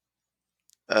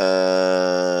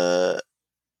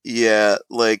 Yeah,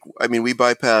 like I mean, we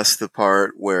bypassed the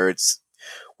part where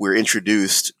we're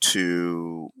introduced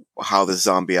to how the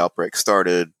zombie outbreak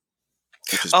started,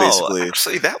 which is Oh, basically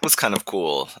actually, that was kind of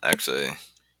cool. Actually,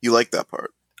 you like that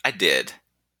part. I did.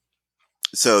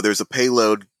 So there's a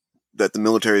payload that the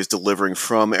military is delivering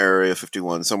from Area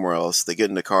 51 somewhere else. They get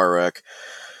in a car wreck.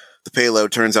 The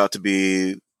payload turns out to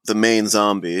be the main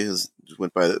zombie, his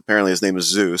went by, apparently his name is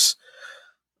Zeus.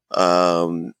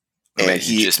 And Wait,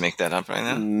 you just make that up right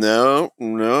now?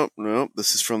 No.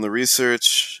 This is from the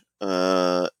research.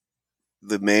 The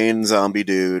main zombie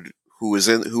dude who was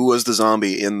the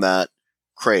zombie in that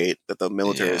crate that the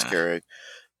military was carrying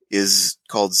is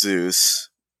called Zeus,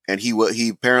 and he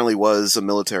apparently was a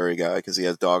military guy because he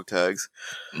has dog tags.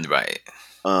 Right.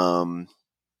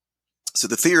 So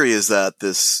the theory is that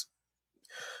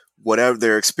whatever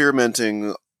they're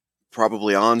experimenting,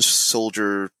 probably on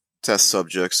soldier test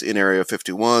subjects in Area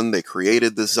 51, they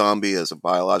created this zombie as a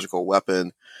biological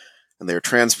weapon, and they're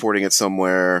transporting it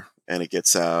somewhere, and it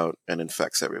gets out and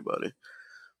infects everybody.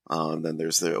 Then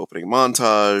there's the opening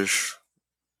montage,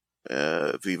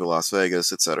 Viva Las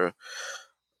Vegas, etc.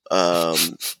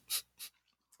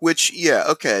 Which, yeah,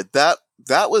 okay, that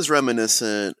was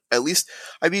reminiscent. At least,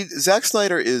 I mean, Zack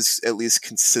Snyder is at least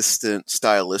consistent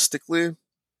stylistically,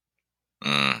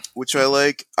 which I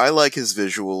like. I like his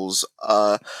visuals.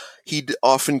 He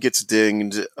often gets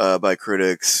dinged by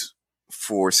critics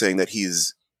for saying that he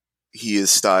is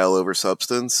style over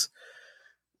substance.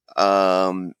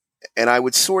 And I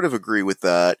would sort of agree with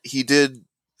that. He did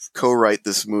co-write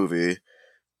this movie.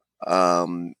 I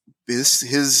mean,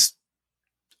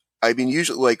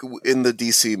 usually, like in the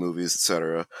DC movies,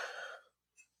 etc.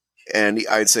 And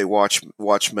I'd say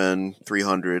Watchmen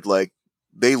 300, like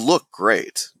they look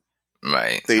great.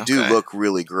 Right. They do look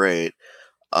really great.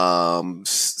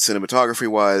 Cinematography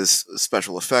wise,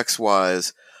 special effects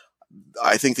wise.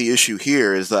 I think the issue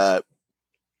here is that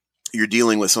you're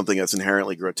dealing with something that's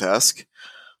inherently grotesque.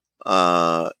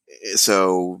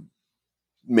 So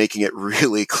making it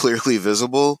really clearly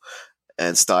visible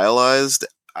and stylized,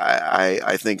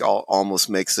 I think almost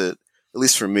makes it, at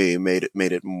least for me, made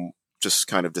it just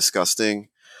kind of disgusting.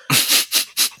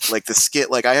 Like the skin,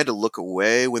 like I had to look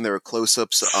away when there were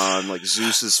close-ups on like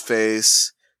Zeus's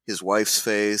face, his wife's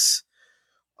face.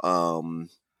 Definitely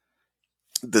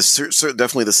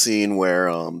the scene where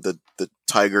the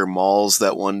tiger mauls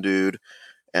that one dude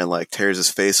and like tears his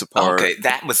face apart. Okay,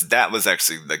 that was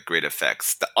actually the great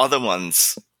effects. The other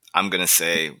ones I'm gonna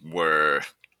say were,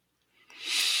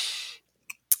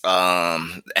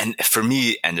 and for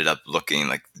me ended up looking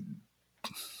like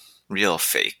real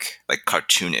fake, like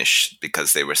cartoonish,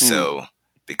 because they were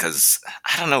because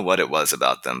I don't know what it was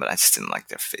about them, but I just didn't like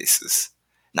their faces.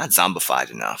 Not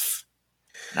zombified enough.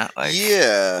 Not like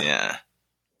yeah.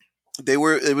 They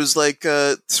were. It was like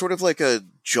sort of like a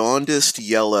jaundiced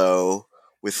yellow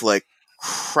with like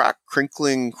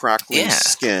crackling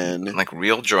skin, like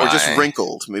real dry, or just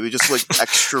wrinkled. Maybe just like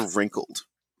extra wrinkled.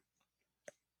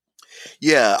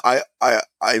 Yeah, I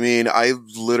mean, I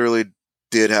literally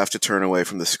did have to turn away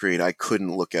from the screen. I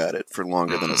couldn't look at it for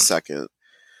longer than a second.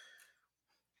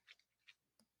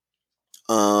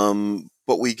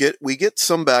 But we get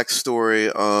some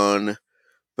backstory on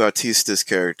Bautista's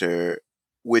character,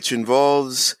 which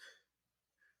involves,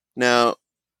 now,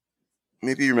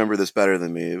 maybe you remember this better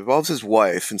than me. It involves his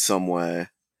wife in some way.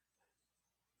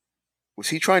 Was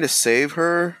he trying to save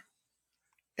her?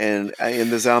 And in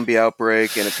the zombie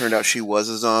outbreak, and it turned out she was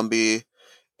a zombie,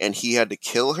 and he had to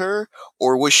kill her?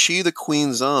 Or was she the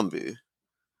queen zombie?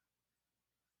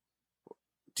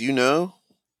 Do you know?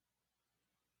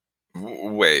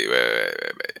 Wait.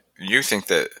 You think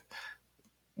that...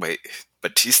 Wait,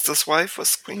 Batista's wife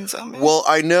was queen zombie? Well,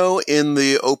 I know in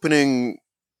the opening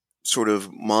sort of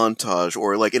montage,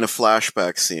 or like in a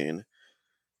flashback scene,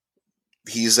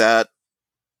 he's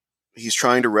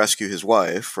trying to rescue his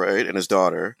wife, right, and his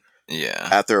daughter. Yeah.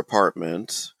 At their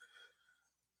apartment.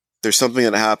 There's something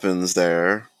that happens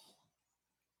there.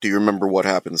 Do you remember what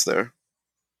happens there?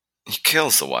 He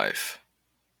kills the wife.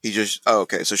 He just... Oh,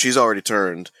 okay. So she's already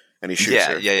turned, and he shoots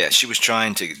her. Yeah. She was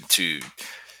trying to...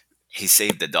 He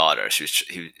saved the daughter. She was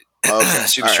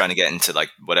trying to get into like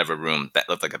whatever room that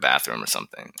looked like a bathroom or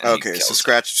something. Okay, so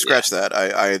scratch that.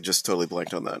 I just totally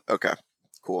blanked on that. Okay,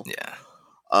 cool. Yeah.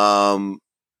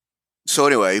 So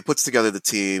anyway, he puts together the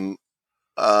team.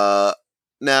 Now,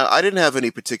 I didn't have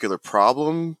any particular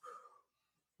problem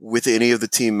with any of the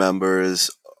team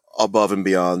members above and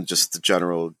beyond just the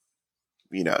general,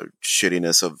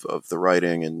 shittiness of the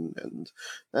writing and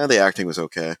the acting was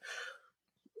okay.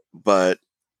 But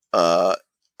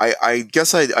I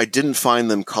guess I didn't find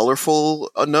them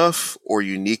colorful enough or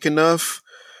unique enough.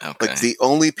 Okay. Like the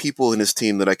only people in his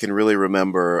team that I can really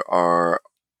remember are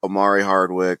Omari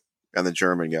Hardwick and the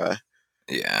German guy.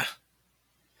 Yeah.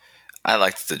 I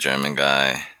liked the German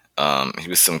guy. He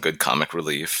was some good comic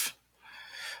relief.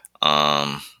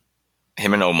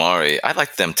 Him and Omari, I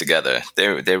liked them together. They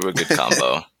were a good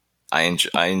combo. I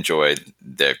enjoyed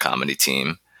their comedy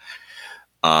team.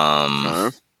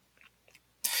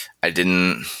 I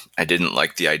didn't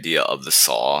like the idea of the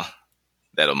saw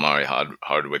that Omari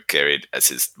Hardwick carried as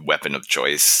his weapon of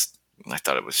choice. I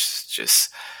thought it was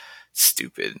just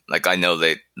stupid. Like, I know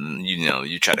that,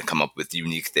 you try to come up with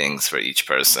unique things for each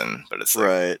person, but it's like,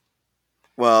 Right.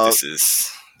 Well, this is,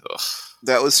 ugh.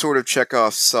 that was sort of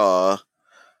Chekhov's saw,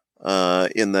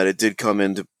 in that it did come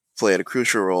into play at a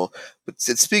crucial role. But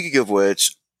speaking of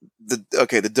which, the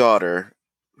daughter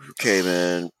who came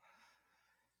in,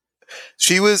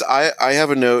 she was. I have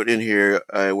a note in here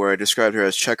where I described her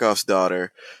as Chekhov's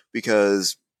daughter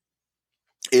because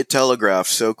it telegraphed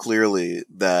so clearly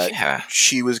that Yeah,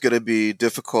 she was going to be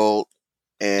difficult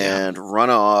yeah, and run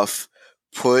off,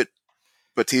 put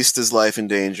Batista's life in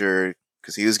danger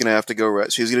because he was going to have to go.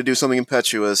 She was going to do something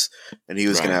impetuous, and he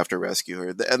was going to right. have to rescue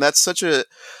her. And that's such a.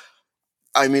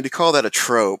 I mean, to call that a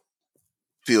trope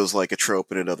feels like a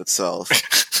trope in and of itself.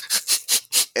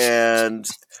 And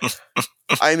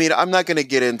I mean, I'm not going to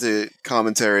get into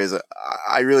commentaries.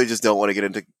 I really just don't want to get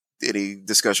into any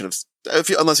discussion of,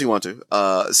 unless you want to,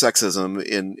 sexism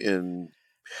in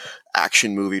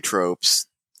action movie tropes.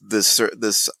 This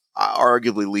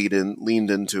arguably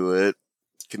leaned into it.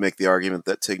 Can make the argument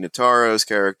that Tig Notaro's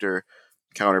character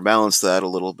counterbalanced that a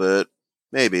little bit,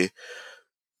 maybe,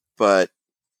 but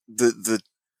the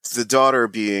daughter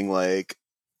being like,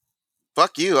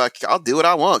 "Fuck you! I'll do what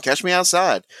I want. Catch me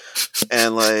outside,"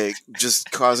 and like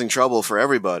just causing trouble for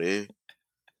everybody.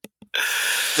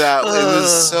 That it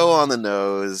was so on the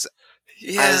nose.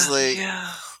 I was Yeah, like,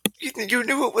 yeah. You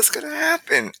knew what was gonna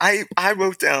happen. I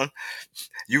wrote down.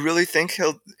 You really think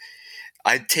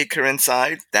I'd take her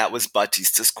inside? That was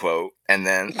Batista's quote, and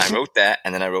then I wrote that,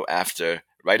 and then I wrote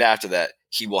right after that,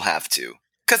 he will have to,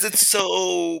 because it's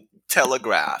so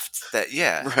telegraphed that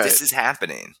right, this is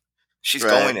happening. She's right,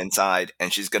 going inside,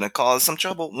 and she's gonna cause some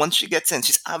trouble once she gets in.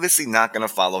 She's obviously not gonna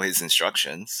follow his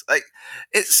instructions. Like,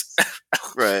 it's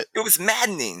right. it was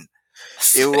maddening.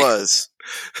 It was.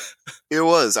 It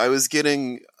was. I was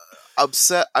getting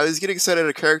upset. I was getting upset at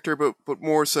a character, but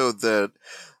more so that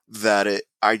it.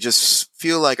 I just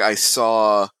feel like I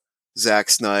saw Zack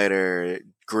Snyder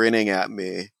grinning at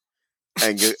me,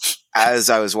 and as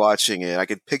I was watching it, I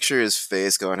could picture his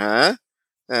face going, "Huh,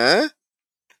 huh."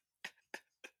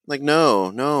 Like, no,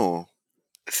 no,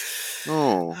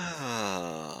 no,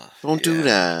 don't do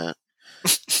Yeah. that.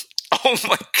 Oh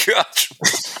my gosh.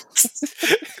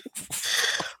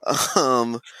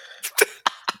 Um,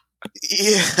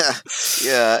 yeah,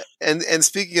 yeah. And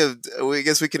speaking of, I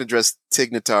guess we can address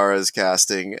Tig Notara's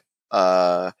casting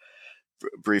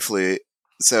briefly.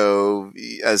 So,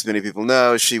 as many people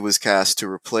know, she was cast to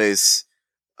replace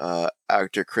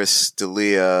actor Chris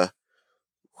D'Elia,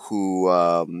 who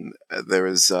there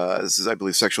was, I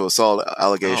believe, sexual assault Oh,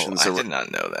 allegations. I did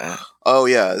not know that. Oh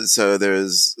yeah, so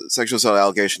there's sexual assault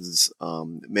allegations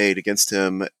made against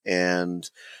him, and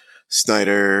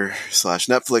Snyder slash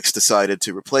Netflix decided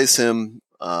to replace him.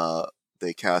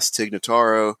 They cast Tig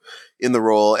Notaro in the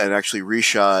role and actually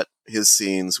reshot his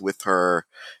scenes with her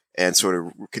and sort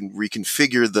of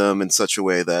reconfigured them in such a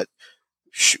way that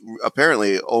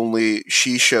apparently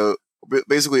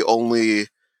basically only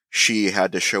she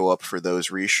had to show up for those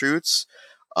reshoots,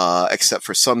 except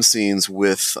for some scenes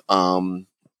with I'm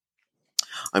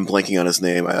blanking on his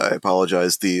name. I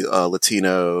apologize. The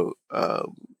Latino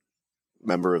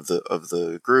member of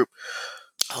the group.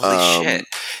 Holy shit.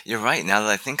 You're right. Now that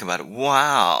I think about it.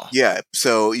 Wow. Yeah,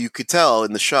 so you could tell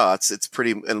in the shots, it's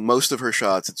pretty. In most of her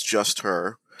shots, it's just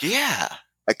her. Yeah.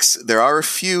 There are a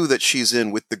few that she's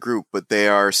in with the group, but they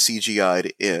are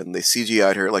CGI'd in. They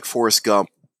CGI'd her like Forrest Gump,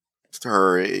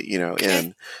 her, in.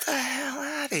 Get the hell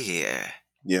out of here.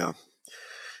 Yeah.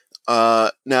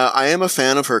 Now I am a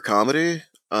fan of her comedy,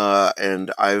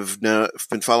 and I've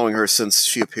been following her since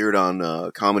she appeared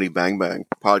on Comedy Bang Bang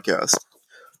podcast,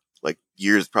 like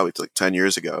probably like 10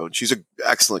 years ago. And she's an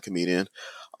excellent comedian.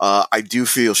 I do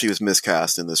feel she was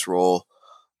miscast in this role,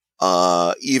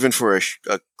 even for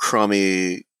a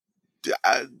crummy,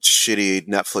 shitty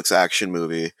Netflix action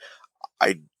movie.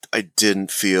 I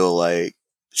didn't feel like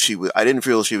she was. I didn't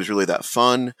feel she was really that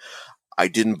fun. I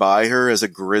didn't buy her as a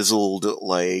grizzled,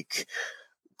 like,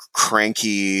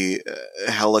 cranky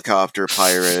helicopter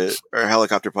pirate or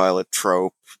helicopter pilot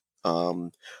trope,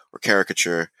 or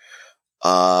caricature.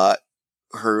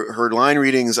 Her line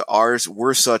readings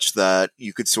were such that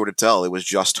you could sort of tell it was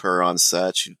just her on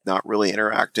set. She's not really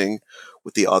interacting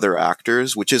with the other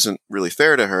actors, which isn't really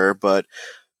fair to her, but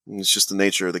it's just the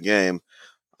nature of the game.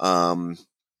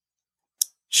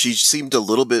 She seemed a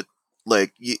little bit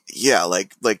like, yeah,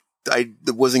 like I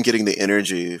wasn't getting the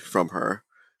energy from her.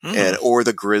 and or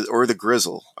the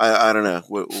grizzle. I don't know.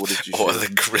 What did you? Or choose?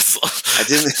 the grizzle. I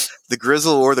didn't. The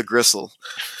grizzle or the gristle.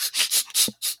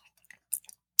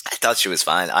 I thought she was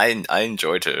fine. I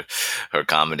enjoyed her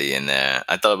comedy in there.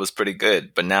 I thought it was pretty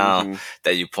good. But now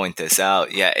that you point this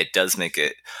out, yeah, it does make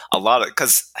it a lot of,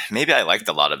 because maybe I liked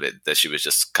a lot of it that she was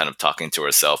just kind of talking to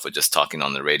herself or just talking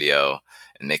on the radio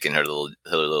and making her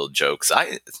little jokes.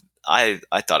 I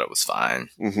thought it was fine.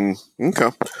 Okay,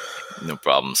 no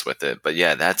problems with it. But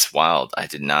yeah, that's wild. I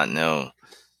did not know.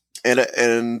 And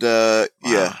Wow.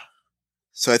 yeah,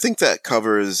 so I think that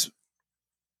covers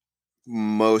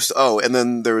most. Oh, and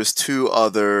then there was two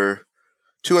other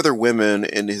women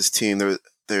in his team.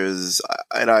 There's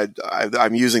and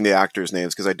I'm using the actors'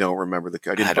 names because I don't remember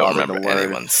I don't remember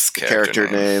anyone's character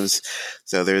names.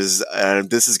 So there's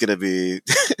this is gonna be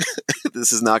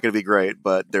this is not gonna be great.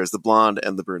 But there's the blonde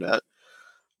and the brunette.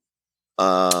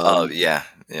 Yeah,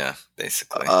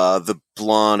 basically. The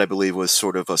blonde, I believe, was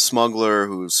sort of a smuggler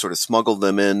who sort of smuggled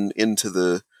them into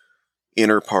the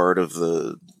inner part of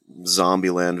the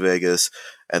Zombieland Vegas,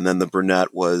 and then the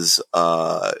brunette was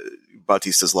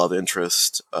Bautista's love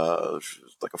interest,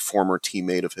 like a former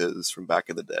teammate of his from back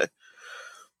in the day,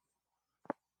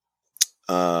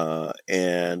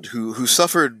 and who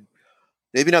suffered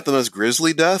maybe not the most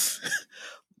grisly death,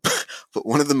 but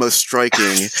one of the most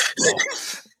striking.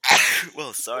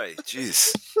 Well, sorry,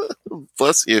 jeez,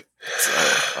 bless you.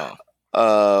 Sorry.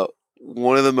 Oh.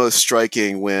 One of the most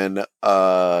striking when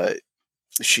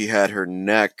she had her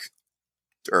neck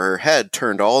or her head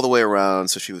turned all the way around,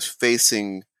 so she was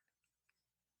facing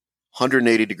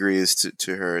 180 degrees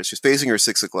to her. She was facing her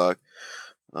 6 o'clock.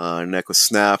 Her neck was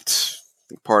snapped. I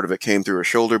think part of it came through her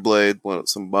shoulder blade,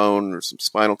 some bone or some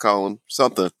spinal column,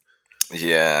 something.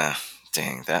 Yeah,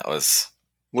 dang, that was.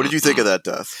 What did you think of that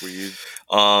death? Were you?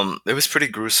 It was pretty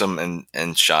gruesome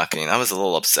and shocking. I was a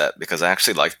little upset because I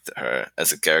actually liked her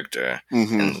as a character,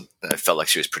 and I felt like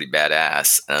she was pretty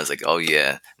badass. And I was like, "Oh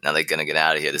yeah, now they're gonna get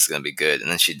out of here. This is gonna be good."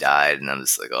 And then she died, and I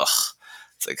was like, "Oh,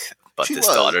 it's like, but this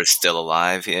daughter's still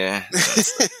alive here."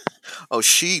 Oh,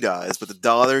 she dies, but the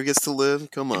daughter gets to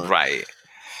live. Come on, right?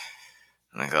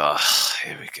 I'm like, oh,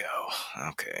 here we go.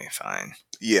 Okay, fine.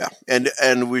 Yeah,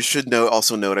 and we should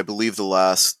also note. I believe the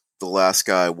last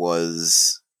guy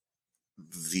was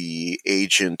the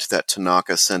agent that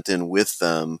Tanaka sent in with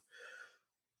them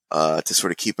to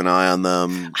sort of keep an eye on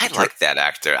them. I like that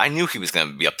actor. I knew he was going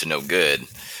to be up to no good.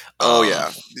 Oh,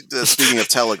 yeah. Speaking of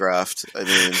telegraphed, I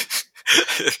mean,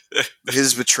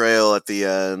 his betrayal at the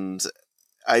end.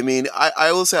 I mean,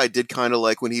 I will say I did kind of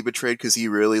like when he betrayed because he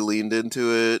really leaned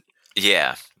into it.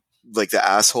 Yeah. Like there's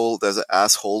the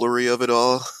assholery of it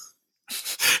all.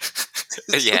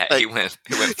 Yeah, like, he went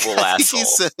full asshole. He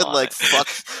said like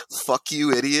fuck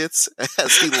you idiots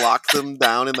as he locked them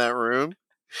down in that room.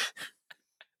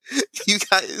 You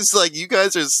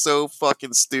guys are so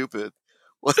fucking stupid.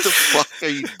 What the fuck are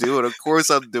you doing? Of course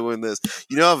I'm doing this.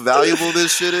 You know how valuable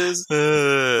this shit is?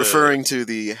 Referring to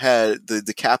the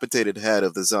decapitated head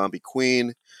of the zombie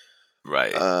queen.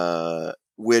 Right.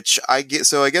 Which I guess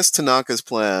Tanaka's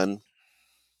plan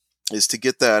is to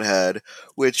get that head,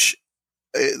 which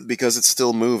because it's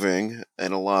still moving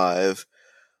and alive,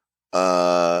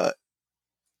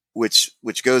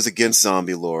 which goes against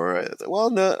zombie lore.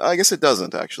 Well, no, I guess it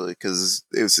doesn't actually, because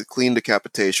it was a clean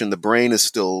decapitation. The brain is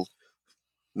still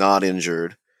not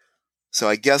injured, so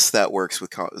I guess that works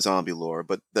with zombie lore.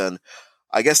 But then,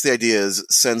 I guess the idea is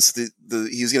since he's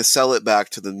going to sell it back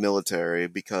to the military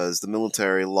because the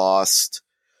military lost.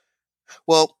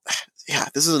 Well, yeah,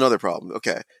 this is another problem.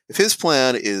 Okay, if his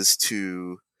plan is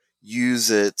to use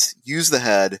the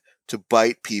head to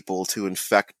bite people to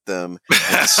infect them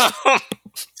and to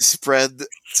spread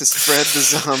the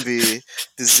zombie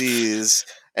disease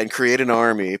and create an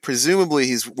army, presumably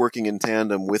he's working in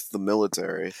tandem with the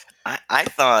military. I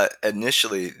thought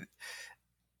initially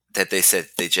that they said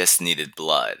they just needed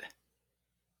blood.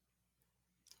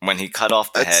 When he cut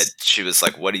off the head, she was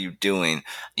like, "What are you doing?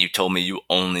 You told me you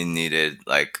only needed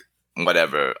like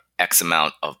whatever X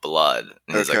amount of blood."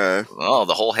 And he's like, "Oh,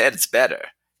 the whole head's better."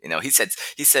 You know, he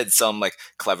said some like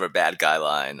clever bad guy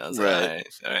line. I was like,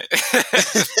 all right.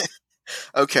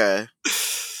 Okay.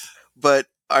 But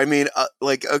I mean,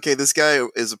 okay, this guy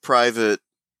is a private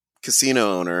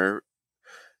casino owner.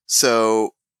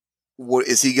 So what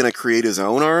is he going to create his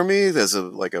own army as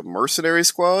a mercenary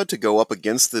squad to go up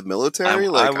against the military?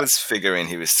 I was figuring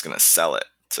he was going to sell it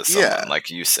to someone,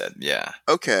 like you said. Yeah.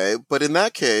 Okay, but in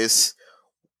that case,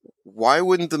 why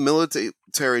wouldn't the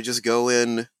military just go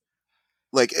in?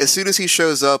 Like as soon as he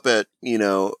shows up at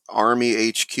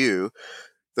Army HQ,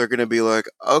 they're going to be like,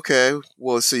 okay,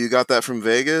 well, so you got that from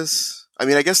Vegas? I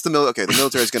mean, I guess the military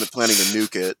is planning to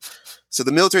nuke it. So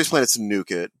the military's planning to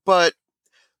nuke it. But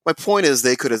my point is,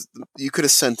 you could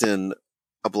have sent in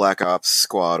a Black Ops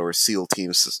squad or SEAL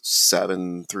Team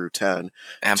 7 through 10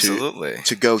 Absolutely.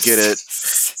 to go get it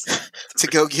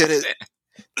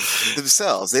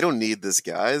themselves. They don't need this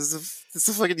guy. It's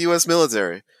the fucking U.S.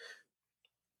 military.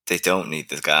 They don't need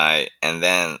this guy. And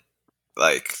then,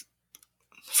 like,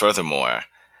 furthermore,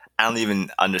 I don't even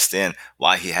understand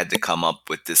why he had to come up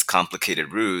with this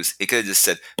complicated ruse. He could have just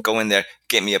said, go in there,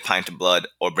 get me a pint of blood,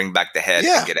 or bring back the head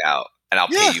and get out, and I'll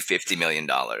pay you $50 million.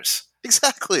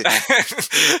 Exactly.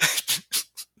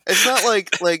 It's not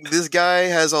like this guy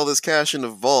has all this cash in the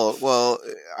vault. Well,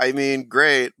 I mean,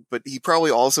 great, but he probably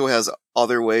also has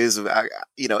other ways of,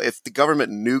 if the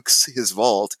government nukes his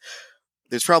vault,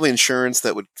 there's probably insurance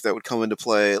that would come into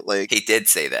play. Like, he did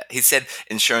say that. He said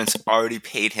insurance already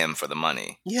paid him for the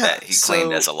money that he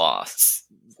claimed as a loss.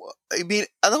 I mean,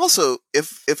 and also,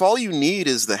 if all you need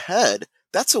is the head,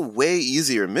 that's a way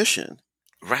easier mission.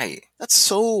 Right. That's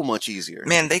so much easier.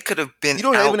 Man, they could have been you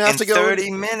don't out even have in to go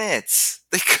 30 minutes.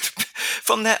 They could have,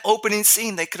 from that opening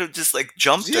scene, they could have just like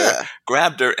jumped her,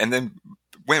 grabbed her, and then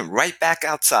went right back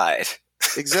outside.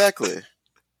 Exactly.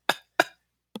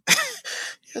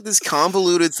 You had this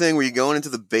convoluted thing where you're going into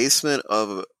the basement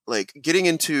of, like, getting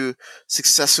into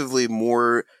successively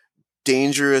more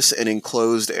dangerous and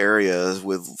enclosed areas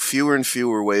with fewer and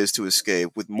fewer ways to escape,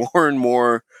 with more and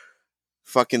more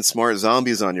fucking smart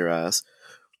zombies on your ass.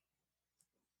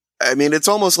 I mean, it's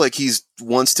almost like he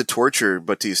wants to torture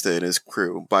Batista and his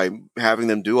crew by having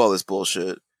them do all this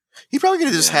bullshit. He probably could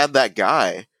have just had that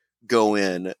guy go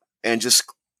in and just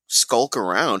skulk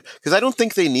around, because I don't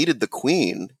think they needed the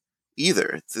Queen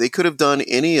either. They could have done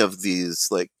any of these,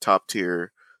 like, top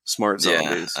tier smart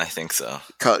zombies. Yeah, I think so.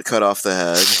 Cut off the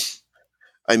head.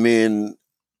 I mean,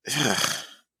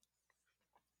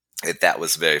 that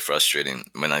was very frustrating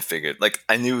when I figured, like,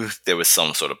 I knew there was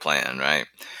some sort of plan, right?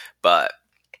 But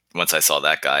once I saw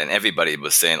that guy, and everybody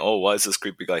was saying, "Oh, why is this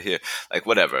creepy guy here?" Like,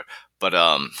 whatever. But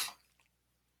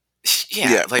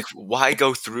like, why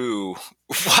go through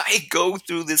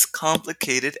this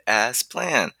complicated ass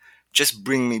plan? Just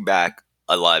bring me back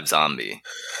a live zombie.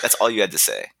 That's all you had to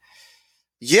say.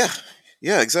 Yeah,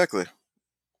 exactly.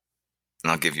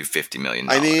 And I'll give you $50 million.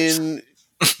 I mean,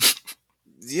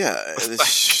 yeah,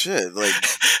 shit. Like,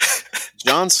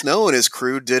 Jon Snow and his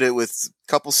crew did it with a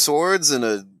couple swords and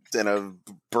a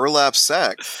burlap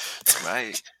sack.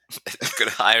 Right. You could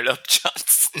have hired up Jon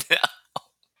Snow.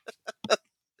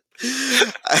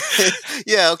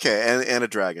 Yeah, okay, and a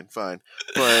dragon, fine.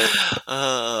 But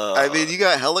I mean, you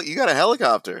got a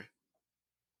helicopter.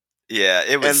 Yeah,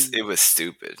 it was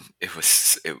stupid. It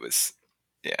was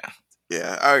yeah.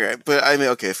 Yeah, okay, but I mean,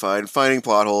 okay, fine. Finding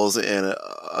plot holes and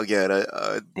again,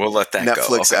 we'll let that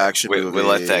Netflix go. action movie. We'll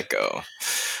let that go.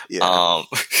 Yeah.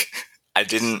 I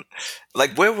didn't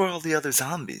like. Where were all the other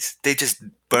zombies? They just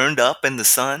burned up in the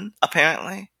sun,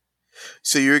 apparently.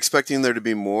 So you're expecting there to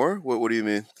be more? What do you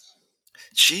mean?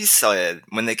 She said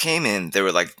when they came in, there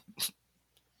were like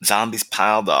zombies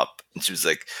piled up, and she was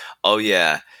like, "Oh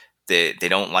yeah, they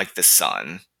don't like the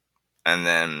sun." And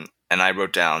I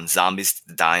wrote down, "Zombies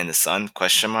die in the sun?" ?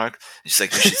 And she's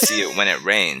like, "You should see it when it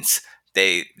rains.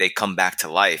 They come back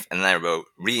to life." And then I wrote,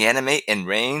 "Reanimate in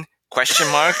rain?" ?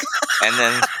 And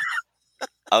then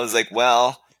I was like,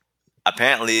 well,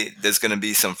 apparently there's going to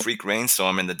be some freak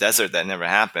rainstorm in the desert that never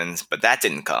happens, but that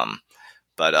didn't come.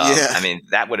 But I mean,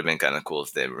 that would have been kind of cool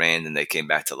if they rained and they came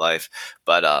back to life.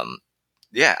 But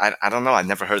yeah, I don't know. I've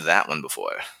never heard that one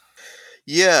before.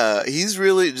 Yeah, he's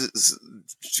really just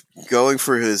going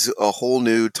for a whole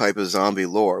new type of zombie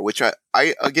lore, which I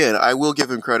will give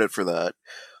him credit for that,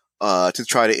 to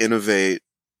try to innovate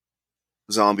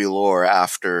zombie lore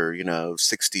after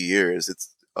 60 years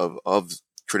of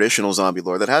traditional zombie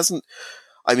lore that hasn't.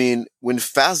 I mean, when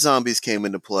Fast Zombies came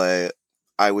into play,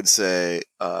 I would say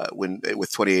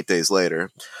with 28 Days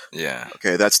Later. Yeah.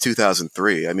 Okay, that's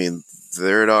 2003. I mean,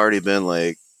 there had already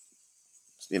been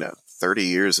 30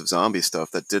 years of zombie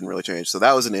stuff that didn't really change. So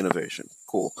that was an innovation.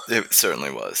 Cool. It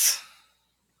certainly was.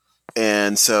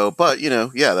 And so, but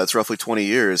that's roughly 20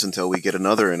 years until we get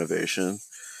another innovation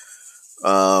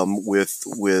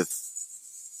with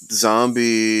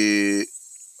zombie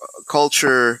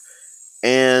culture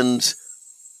and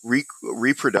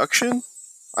reproduction.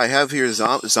 I have here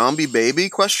zombie baby ?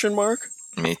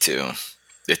 Me too.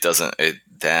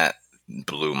 That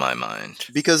blew my mind.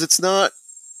 Because it's not.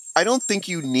 I don't think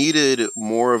you needed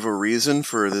more of a reason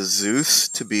for the Zeus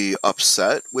to be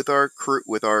upset with our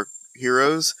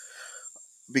heroes,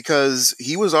 because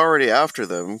he was already after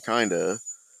them, kind of,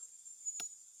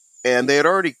 and they had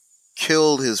already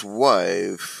killed his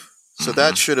wife, so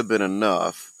that should have been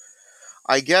enough.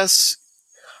 I guess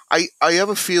I have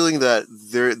a feeling that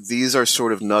these are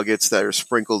sort of nuggets that are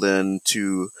sprinkled in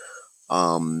to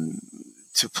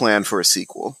plan for a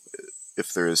sequel,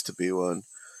 if there is to be one.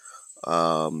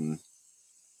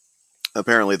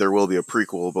 Apparently there will be a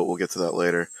prequel, but we'll get to that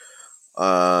later.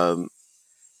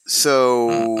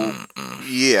 So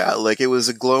yeah, like it was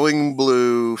a glowing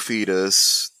blue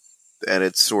fetus, and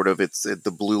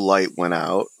the blue light went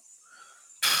out.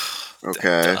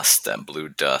 Okay. That blue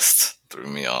dust threw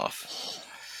me off.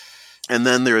 And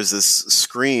then there's this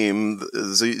scream.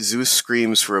 Zeus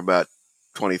screams for about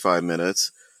 25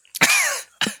 minutes.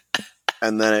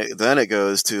 And then it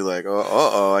goes to like,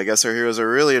 oh, I guess our heroes are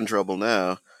really in trouble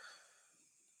now.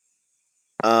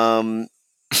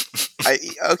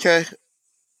 Okay.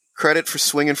 Credit for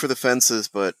swinging for the fences,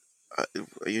 but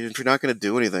if you're not going to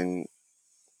do anything,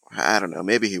 I don't know.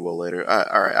 Maybe he will later.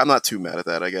 All right, I'm not too mad at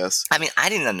that, I guess. I mean, I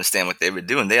didn't understand what they were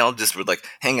doing. They all just were like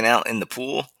hanging out in the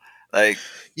pool. Like,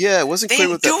 yeah, it wasn't clear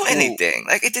with that pool. They didn't do anything.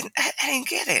 Like, I didn't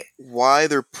get it. Why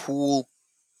their pool?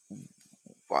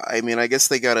 I mean, I guess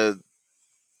they gotta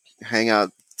hang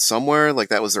out somewhere. Like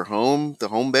that was their home, the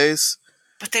home base.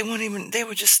 But they weren't even. They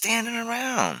were just standing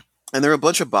around. And there were a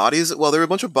bunch of bodies. Well, there were a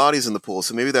bunch of bodies in the pool,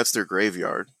 so maybe that's their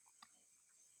graveyard.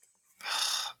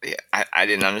 Yeah, I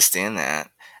didn't understand that.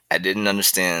 I didn't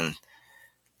understand.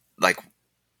 Like,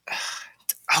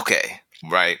 okay,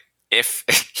 right? If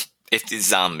these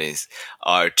zombies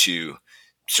are to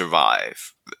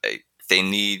survive, they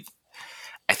need.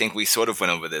 I think we sort of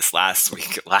went over this last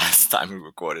time we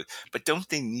recorded. But don't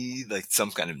they need like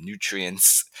some kind of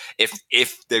nutrients?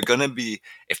 If they're gonna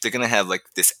have like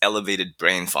this elevated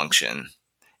brain function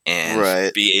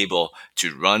and be able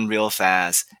to run real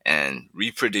fast and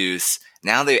reproduce,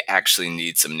 now they actually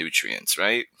need some nutrients,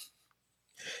 right?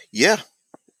 Yeah.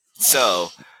 So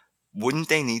wouldn't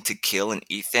they need to kill and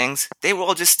eat things? They were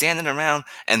all just standing around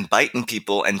and biting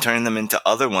people and turning them into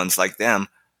other ones like them,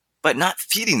 but not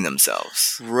feeding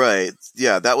themselves. Right.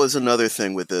 Yeah, that was another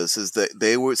thing with this, is that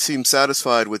they seemed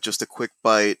satisfied with just a quick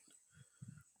bite,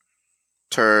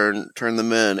 turn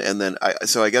them in, and then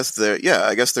I guess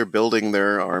they're building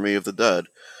their army of the dead.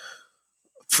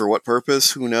 For what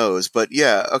purpose? Who knows? But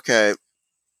yeah, okay.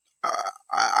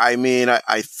 I mean,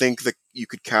 I think that you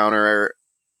could counter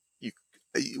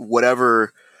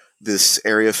whatever this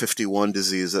Area 51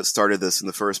 disease that started this in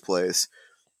the first place.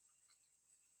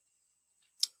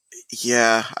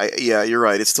 Yeah, you're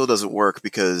right. It still doesn't work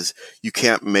because you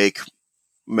can't make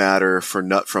matter from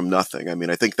nothing. I mean,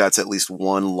 I think that's at least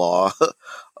one law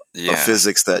of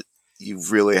physics that you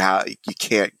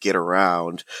can't get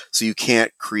around. So you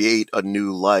can't create a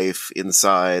new life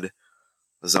inside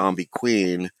a zombie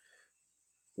queen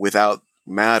without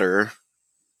matter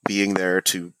being there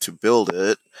to build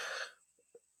it.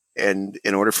 And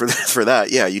in order for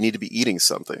that, yeah, you need to be eating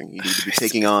something. You need to be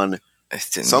taking on it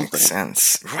didn't something. Make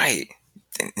sense. Right.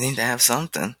 They need to have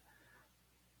something.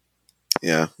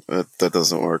 Yeah, that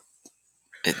doesn't work.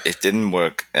 It didn't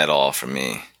work at all for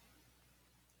me.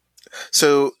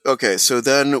 So, okay, so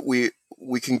then we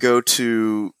can go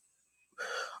to...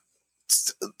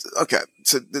 Okay,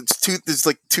 so there's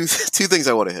two things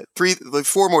I want to hit.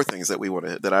 Four more things that we want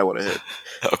to hit, that I want to hit.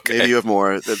 Okay. Maybe you have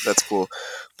more. That's cool.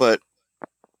 But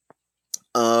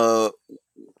what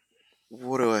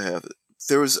do I have?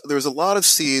 There was a lot of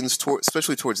scenes,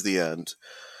 especially towards the end,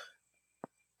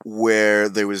 where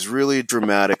there was really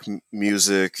dramatic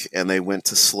music and they went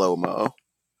to slow-mo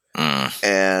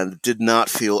and did not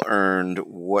feel earned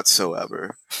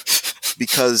whatsoever.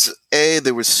 Because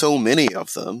there were so many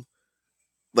of them.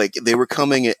 Like, they were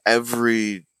coming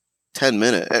every 10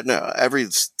 minutes. No, every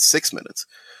 6 minutes.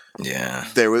 Yeah.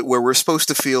 Where we're supposed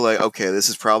to feel like, okay, this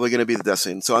is probably going to be the death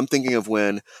scene. So I'm thinking of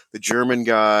when the German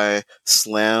guy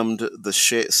slammed the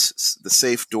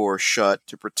safe door shut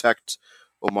to protect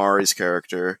Omari's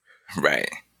character. Right.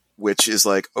 Which is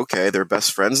like, okay, they're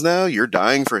best friends now? You're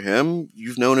dying for him?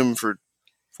 You've known him for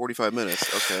 45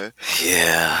 minutes. Okay.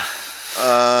 Yeah.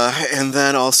 And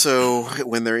then also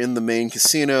when they're in the main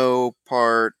casino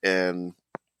part and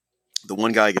the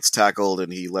one guy gets tackled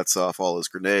and he lets off all his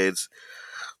grenades.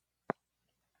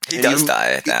 He does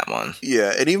die at that one.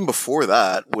 Yeah, and even before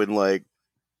that, when like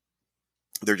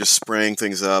they're just spraying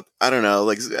things up, I don't know.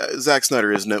 Like Zack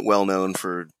Snyder is well known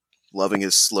for loving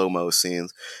his slow-mo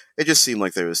scenes. It just seemed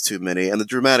like there was too many, and the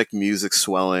dramatic music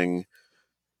swelling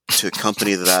to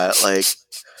accompany that, like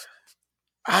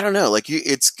I don't know. Like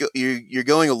you're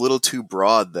going a little too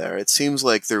broad there. It seems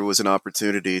like there was an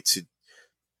opportunity to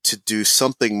to do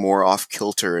something more off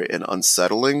kilter and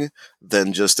unsettling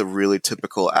than just a really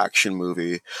typical action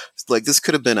movie. Like this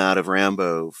could have been out of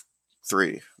Rambo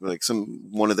 3, like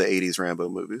one of the 80s Rambo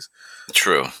movies.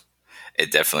 True.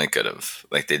 It definitely could have.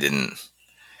 Like they didn't.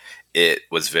 It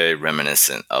was very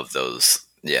reminiscent of those,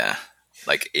 yeah,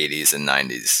 like 80s and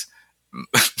 90s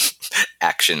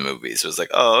action movies. It was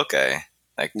like, oh, okay,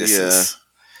 like this is.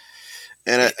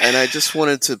 And I just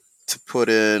wanted to put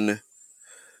in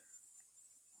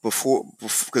before,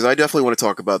 because I definitely want to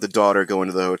talk about the daughter going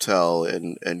to the hotel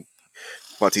and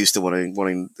Bautista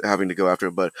having to go after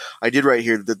him. But I did write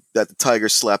here that the tiger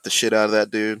slapped the shit out of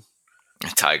that dude.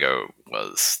 Tiger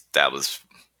was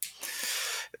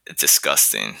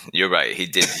disgusting. You're right. He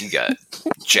got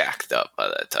jacked up by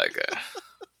that tiger.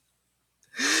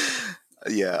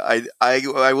 Yeah,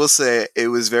 I will say it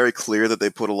was very clear that they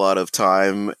put a lot of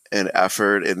time and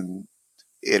effort and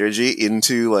energy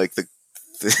into like the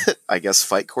I guess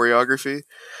fight choreography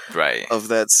right of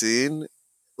that scene,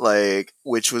 like,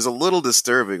 which was a little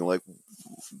disturbing. Like,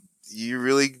 you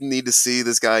really need to see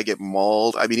this guy get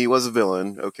mauled. I mean, he was a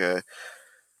villain, okay,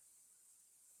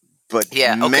 but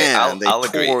yeah, okay, man, I'll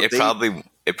agree. It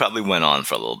probably went on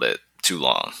for a little bit too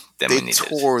long. They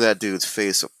tore that dude's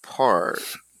face apart.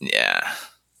 Yeah,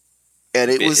 and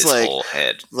it was his whole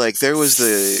head. Like there was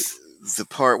the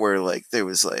part where like there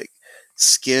was like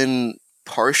skin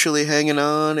partially hanging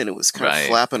on, and it was kind of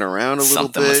flapping around a little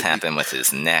bit. Something was happening with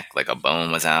his neck, like a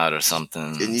bone was out or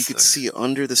something. And you could see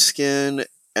under the skin.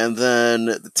 And then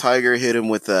the tiger hit him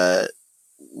with that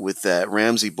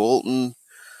Ramsay Bolton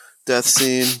death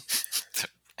scene.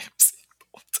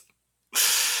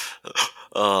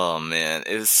 Oh man,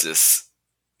 it was just,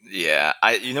 yeah.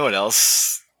 You know what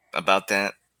else about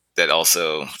that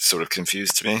also sort of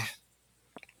confused me?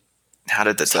 How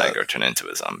did the tiger turn into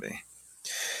a zombie?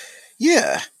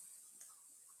 Yeah.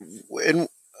 And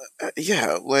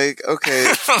yeah, like,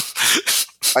 okay.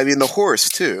 I mean, the horse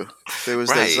too. There was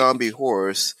that zombie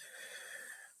horse.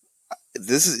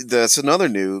 That's another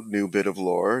new bit of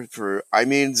lore for. I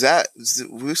mean,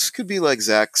 this could be like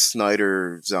Zack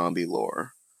Snyder zombie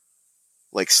lore,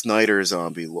 like Snyder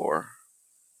zombie lore,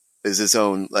 is its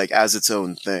own, like, as its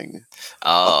own thing.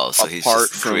 Oh, so he's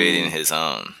just creating his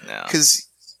own now. Because,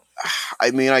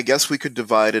 I mean, I guess we could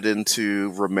divide it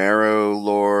into Romero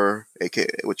lore,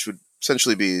 which would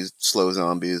essentially be slow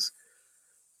zombies.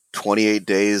 28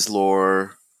 Days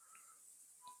lore,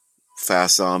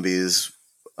 fast zombies,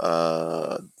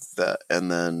 that, and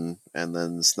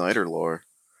then Snyder lore.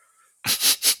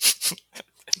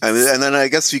 I mean, and then I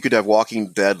guess you could have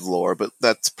Walking Dead lore, but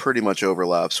that's pretty much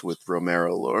overlaps with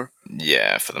Romero lore.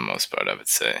 Yeah, for the most part, I would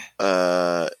say.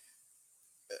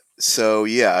 So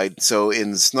yeah, so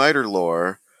in Snyder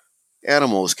lore,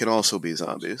 animals can also be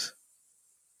zombies.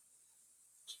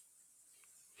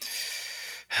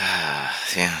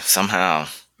 Yeah, somehow.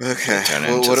 Okay.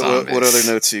 Well, what other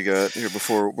notes you got here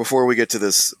before we get to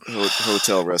this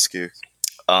hotel rescue?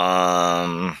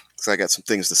 Because I got some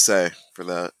things to say for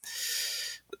that.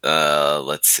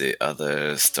 Let's see.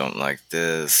 Others don't like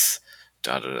this.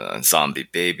 Zombie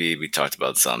baby. We talked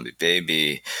about zombie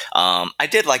baby. I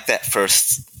did like that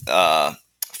first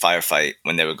firefight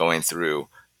when they were going through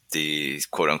the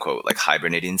quote unquote like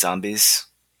hibernating zombies.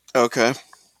 Okay.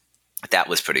 That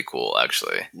was pretty cool,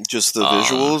 actually. Just the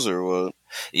visuals, or what?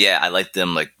 Yeah, I liked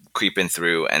them like creeping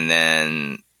through, and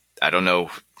then I don't know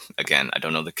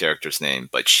the character's name,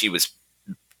 but she was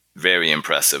very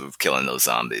impressive killing those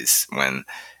zombies when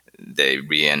they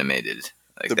reanimated.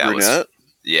 Like the brunette?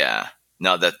 Yeah.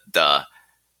 No,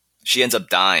 she ends up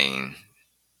dying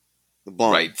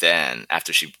right then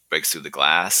after she breaks through the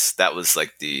glass. That was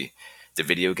like the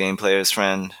video game player's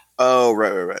friend. Oh,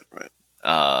 right.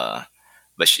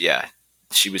 But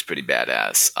she was pretty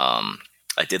badass.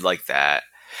 I did like that.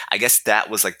 I guess that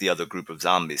was like the other group of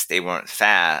zombies. They weren't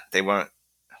fat.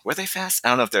 Were they fast? I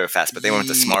don't know if they were fast, but they weren't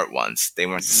the smart ones. They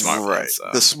weren't the smart ones. So.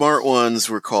 The smart ones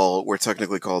were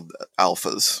technically called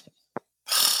alphas.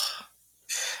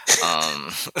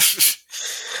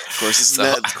 Of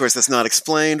course, that's not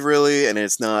explained really, and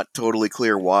it's not totally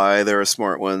clear why there are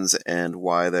smart ones and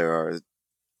why there are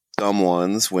dumb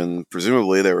ones, when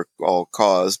presumably they were all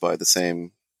caused by the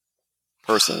same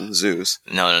person, Zeus.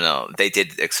 No. They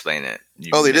did explain it. They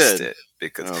did it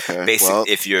because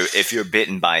basically, if you're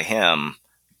bitten by him,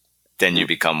 then you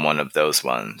become one of those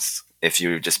ones. If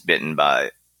you're just bitten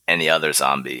by any other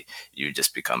zombie, you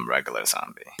just become regular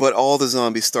zombie. But all the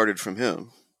zombies started from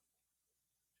him.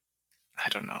 I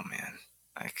don't know, man.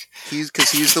 Like he's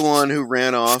the one who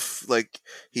ran off. Like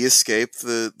he escaped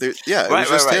it was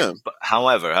just him. But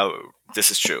however,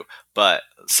 This is true. But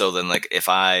so then, like, if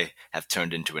I have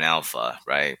turned into an alpha,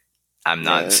 right? I'm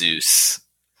not Right. Zeus.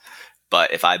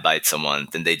 But if I bite someone,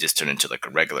 then they just turn into like a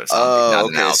regular zombie, Oh, not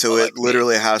an okay. alpha So like it me.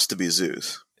 literally has to be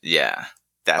Zeus. Yeah,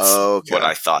 that's Oh, what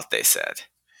okay. I thought they said.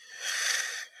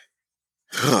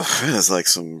 It's like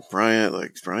some Brian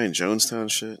Jonestown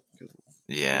shit. Good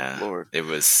Yeah, Lord. it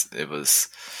was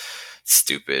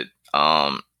stupid.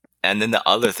 And then the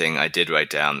other thing I did write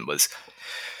down was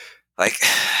like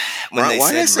when they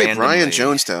Why did I said say Brian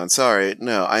randomly, Jonestown? Sorry,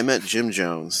 no, I meant Jim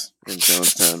Jones in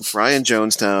Jonestown. Brian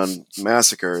Jonestown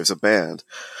Massacre is a band.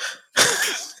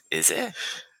 is it?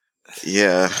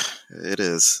 Yeah, it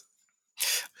is.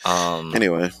 Um,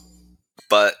 Anyway,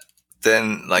 but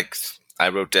then like I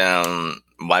wrote down,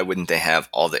 why wouldn't they have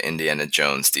all the Indiana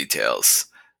Jones details?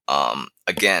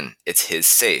 Again, it's his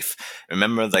safe.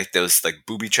 Remember, like those like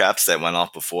booby traps that went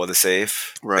off before the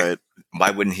safe. Like, right. why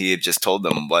wouldn't he have just told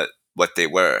them what they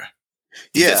were?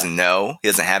 He Yeah, doesn't know. He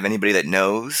doesn't have anybody that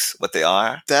knows what they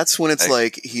are. that's when it's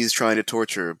Like, like he's trying to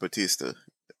torture Batista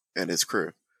and his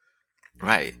crew.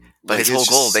 right. But Like his it's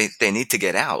whole goal, just they need to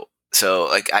get out. So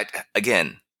like I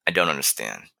don't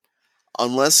understand.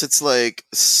 unless it's like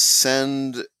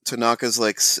send Tanaka's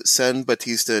like send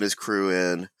Batista and his crew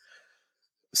in,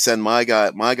 send my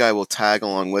guy. My guy will tag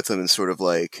along with him and sort of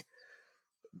like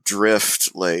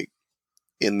drift like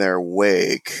in their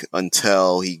wake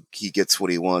until he gets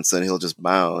what he wants. Then he'll just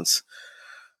bounce.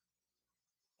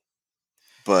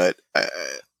 But I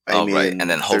Oh, right. And then mean,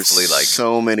 there's hopefully like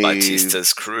so many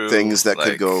Batista's crew things that could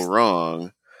like go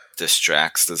wrong.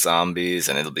 distracts the zombies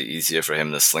and it'll be easier for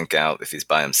him to slink out if he's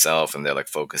by himself and they're like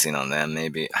focusing on them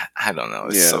maybe. I don't know.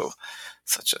 It's Yeah,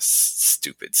 such a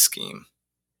stupid scheme.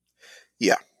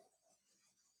 yeah.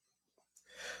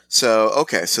 So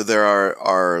okay, so there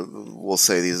are we'll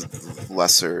say these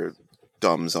lesser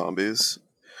dumb zombies.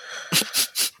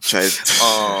 Which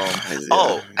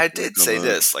yeah, I did say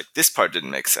this. Like this part didn't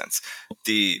make sense.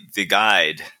 The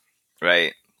guide,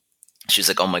 right? She's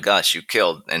like, "Oh my gosh, you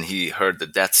killed," and he heard the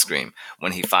death scream.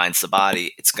 When he finds the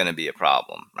body, it's gonna be a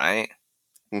problem, right?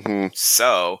 hmm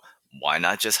So why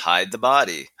not just hide the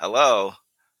body? Hello.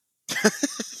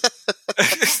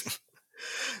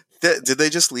 Did they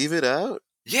just leave it out?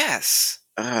 Yes.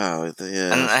 Oh, And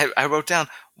yeah, I wrote down,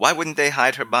 why wouldn't they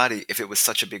hide her body if it was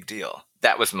such a big deal?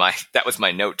 That was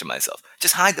my note to myself.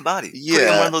 Just hide the body. Put it in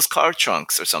one yeah. of those car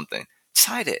trunks or something. Just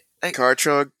hide it. Like, Car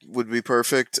trunk would be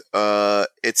perfect.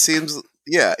 It seems,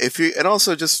 yeah. If you and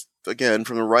also just again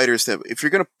from the writer's step, if you're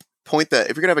gonna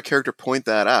if you're gonna have a character point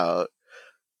that out,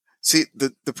 see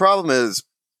the problem is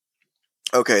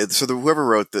okay. So whoever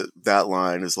wrote that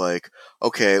line is like,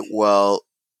 okay, well,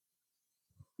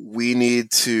 we need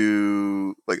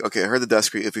to like, okay, I heard the death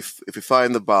screen. If we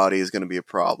find the body, is going to be a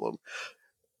problem.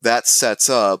 That sets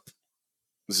up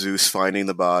Zeus finding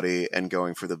the body and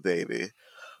going for the baby.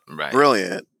 right.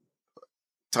 Brilliant.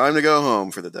 Time to go home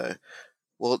for the day.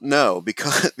 Well, no,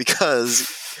 because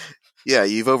yeah,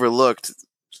 you've overlooked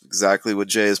exactly what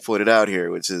Jay has pointed out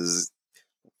here, which is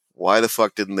why the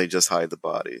fuck didn't they just hide the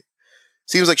body?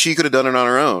 Seems like she could have done it on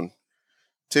her own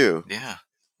too. Yeah.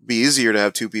 Be easier to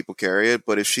have two people carry it,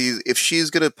 but if she's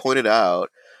gonna point it out,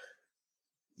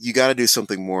 you got to do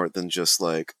something more than just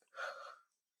like,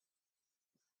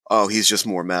 oh, he's just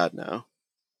more mad now.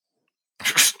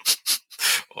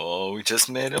 Oh, we just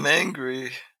made him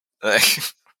angry. Like,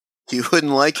 You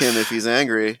wouldn't like him if he's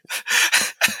angry.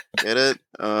 Get it?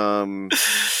 Well,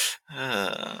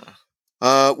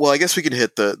 I guess we can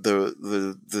hit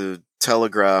the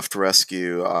telegraphed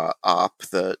rescue op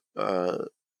that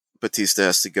Batista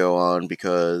has to go on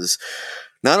because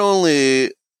not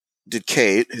only did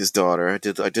Kate, his daughter, I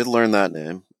did learn that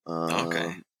name.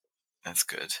 okay, that's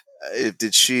good.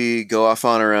 Did she go off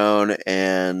on her own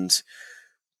and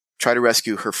try to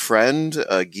rescue her friend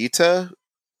Gita,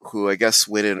 who I guess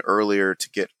went in earlier to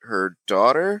get her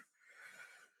daughter?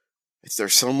 Is there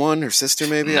someone, her sister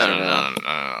maybe? I No, don't no, know. no, no,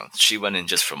 no. She went in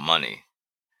just for money.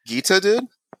 Gita did?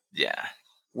 Yeah.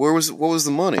 What was the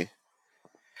money?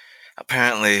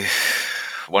 Apparently,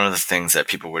 one of the things that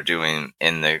people were doing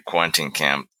in the quarantine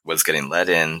camp was getting let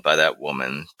in by that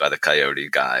woman, by the coyote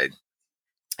guide,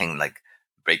 and like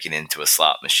breaking into a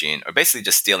slot machine, or basically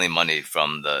just stealing money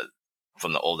from the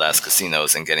old ass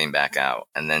casinos and getting back out.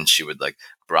 And then she would like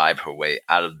bribe her way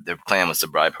out of. Their plan was to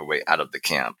bribe her way out of the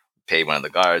camp, pay one of the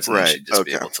guards, and then Right. she'd just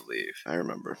be Okay. able to leave. I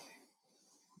remember.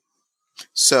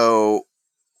 So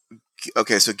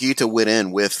okay, so Gita went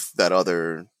in with that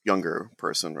other younger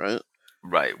person, right?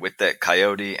 Right, with that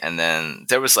coyote, and then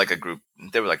there was like a group.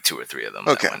 There were like two or three of them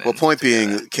that Okay. went Well, in point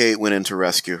together. being, Kate went in to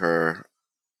rescue her,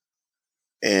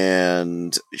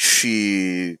 and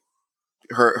she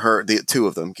the two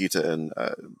of them, Gita and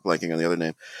blanking on the other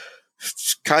name,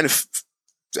 kind of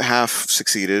half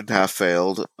succeeded, half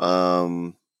failed.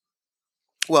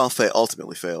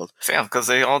 Ultimately failed. Failed because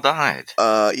they all died.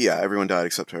 Yeah, everyone died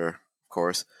except her, of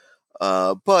course.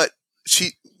 But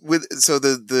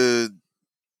the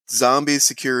zombie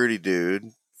security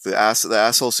dude, the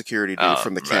asshole security dude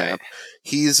from the camp,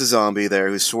 he's a zombie there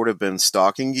who's sort of been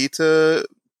stalking Gita.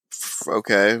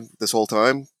 Okay, this whole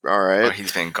time, all right. Or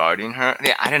he's been guarding her.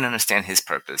 Yeah, I didn't understand his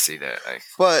purpose either.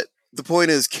 But the point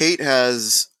is, Kate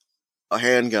has a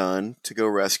handgun to go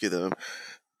rescue them.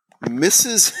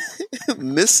 Misses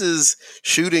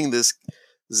shooting this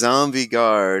zombie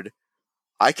guard.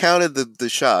 I counted the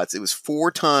shots. It was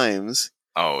 4 times.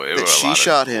 Oh, it that was she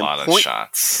shot him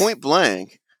shots. Point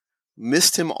blank.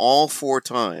 Missed him all 4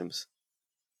 times.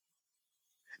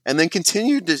 And then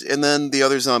continued to, and then the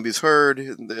other zombies heard,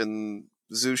 and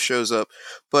Zeus shows up.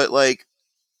 But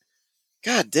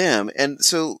god damn. And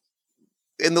so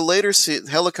in the later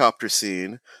helicopter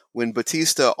scene, when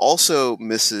Batista also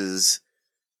misses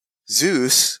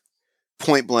Zeus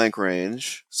point blank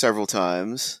range several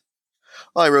times,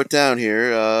 I wrote down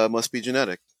here, must be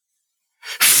genetic.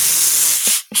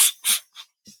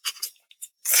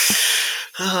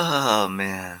 Oh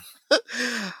man.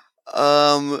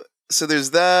 So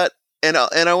there's that, and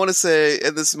I want to say,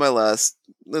 and this is my last.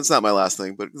 That's not my last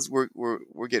thing, but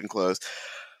we're getting close.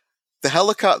 The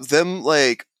helicopter,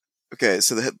 okay,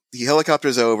 so the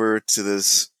helicopter's over to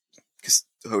this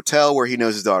hotel where he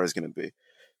knows his daughter's going to be.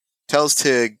 Tells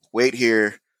Tig, wait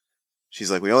here. She's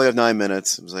like, we only have 9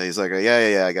 minutes. He's like,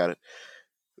 yeah, I got it.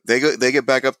 They get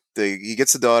back up. He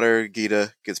gets the daughter,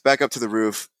 Gita, gets back up to the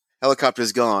roof.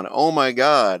 Helicopter's gone. Oh my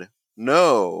god.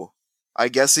 No. I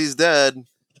guess he's dead.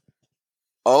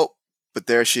 Oh, but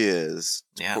there she is.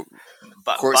 Yeah.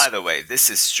 But by the way,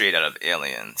 this is straight out of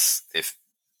Aliens. If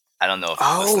I don't know if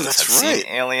listeners have seen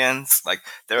Aliens,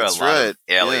 there are a lot of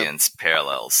Aliens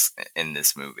parallels in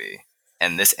this movie,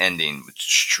 and this ending was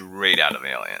straight out of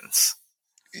Aliens.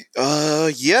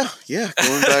 Yeah.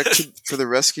 Going back for the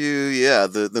rescue, yeah,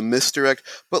 the misdirect,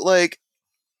 but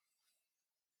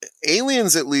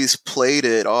Aliens at least played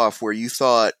it off where you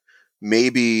thought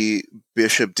maybe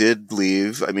Bishop did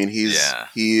leave. I mean, he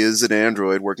is an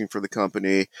android working for the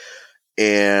company,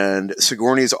 and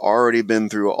Sigourney's already been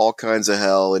through all kinds of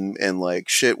hell and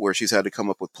shit where she's had to come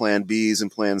up with plan Bs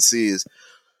and plan Cs.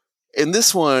 In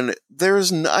this one,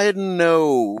 I had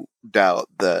no doubt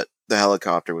that the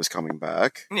helicopter was coming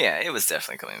back. Yeah, it was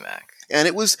definitely coming back. And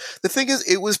it was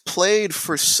played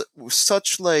for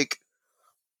such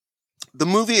the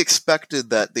movie expected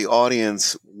that the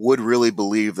audience would really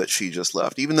believe that she just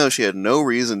left, even though she had no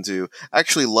reason to.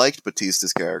 Actually liked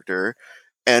Batista's character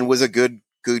and was a good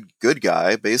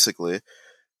guy, basically.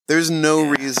 There's no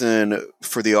reason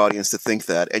for the audience to think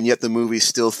that, and yet the movie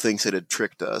still thinks it had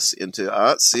tricked us into,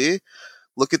 see?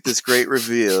 Look at this great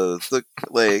reveal. Look,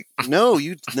 no,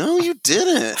 you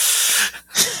didn't.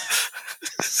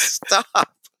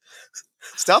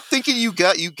 Stop thinking you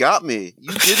got me.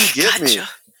 You didn't get me.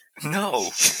 No,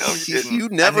 you didn't. You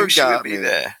never got me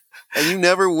there, and you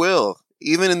never will.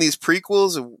 Even in these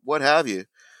prequels or what have you.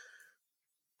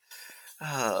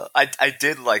 I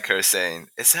did like her saying,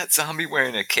 "Is that zombie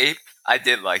wearing a cape?" I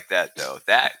did like that though.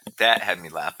 That had me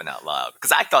laughing out loud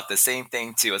because I thought the same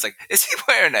thing too. I was like, "Is he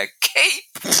wearing a cape?"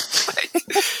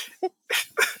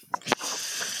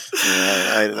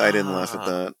 Yeah, I didn't laugh at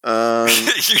that.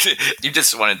 You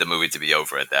just wanted the movie to be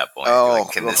over at that point. Oh,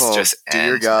 can this just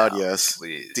dear end God, now, yes,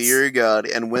 please? Dear God.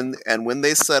 And when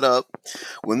they set up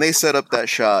that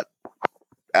shot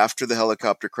after the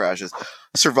helicopter crashes,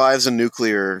 survives a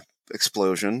nuclear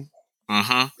explosion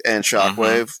and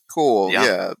shockwave. Cool,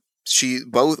 yeah. She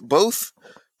both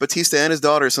Batista and his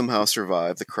daughter somehow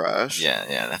survived the crash.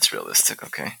 Yeah, that's realistic.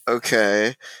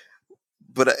 Okay.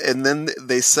 But and then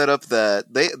they set up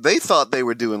that they thought they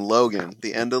were doing Logan,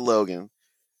 the end of Logan.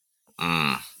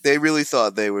 They really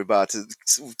thought they were about to.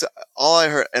 All I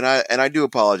heard, and I do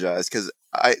apologize because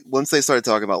once they started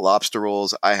talking about lobster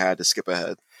rolls, I had to skip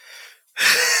ahead.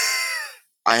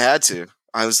 I had to.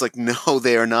 I was like, no,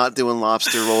 they are not doing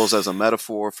lobster rolls as a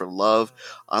metaphor for love.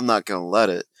 I'm not gonna let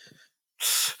it.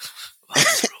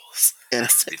 Lobster rolls. It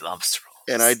has to be lobster rolls.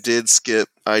 And I did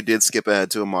skip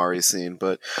ahead to a Mari scene,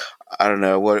 but I don't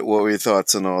know. What were your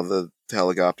thoughts on all the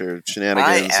helicopter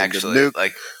shenanigans? I actually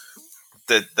like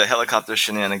the helicopter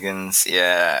shenanigans.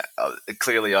 Yeah,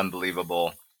 clearly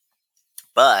unbelievable.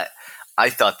 But I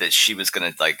thought that she was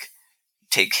gonna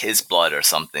take his blood or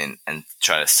something and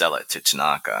try to sell it to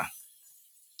Tanaka.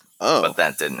 Oh, but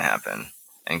that didn't happen,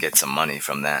 and get some money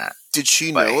from that. Did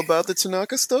she know about the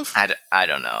Tanaka stuff? I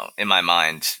don't know. In my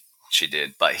mind, she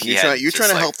did. But You're trying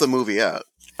to help the movie out.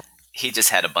 He just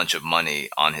had a bunch of money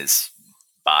on his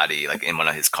body, like in one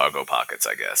of his cargo pockets,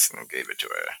 I guess, and gave it to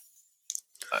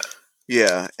her.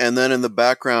 Yeah, and then in the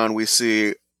background we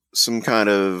see some kind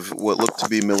of what looked to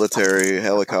be military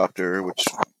helicopter, which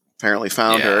apparently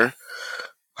found her.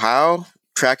 How?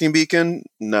 Tracking beacon?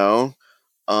 No.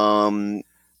 I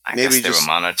guess they were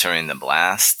monitoring the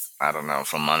blast. I don't know.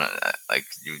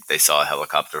 They saw a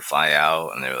helicopter fly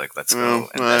out, and they were like, "Let's go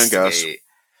investigate."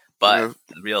 But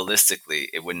realistically,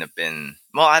 it wouldn't have been.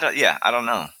 Well, I don't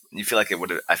know. You feel like it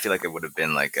would have. I feel like it would have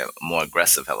been like a more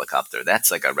aggressive helicopter.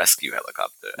 That's like a rescue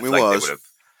helicopter. I feel like they would have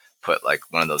put like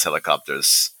one of those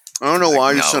helicopters. I don't know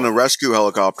why you send a rescue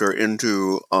helicopter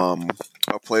into a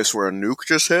place where a nuke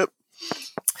just hit.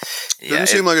 Doesn't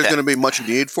seem like there's going to be much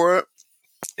need for it.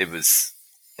 It was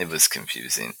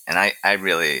confusing, and I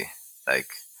really like.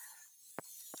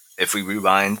 If we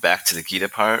rewind back to the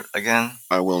Geeta part again,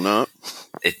 I will not.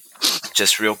 It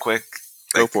just real quick.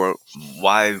 Go for it.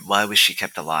 Why was she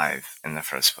kept alive in the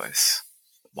first place?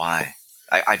 Why?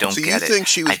 I don't get it. So you think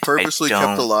she was purposely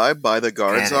kept alive by the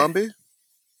guard zombie?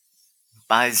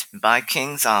 By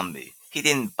King Zombie. He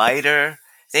didn't bite her.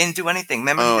 They didn't do anything.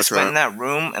 Remember, he just went in that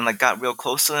room and like got real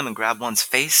close to him and grabbed one's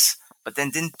face, but then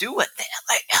didn't do it.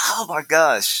 Like, oh my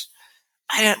gosh!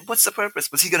 What's the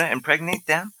purpose? Was he gonna impregnate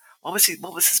them? What was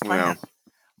his plan? Yeah.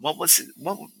 What was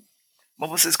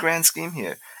his grand scheme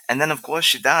here? And then of course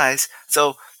she dies.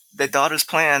 So the daughter's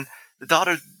plan. The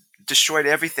daughter destroyed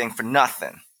everything for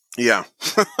nothing. Yeah.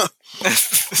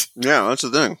 Yeah, that's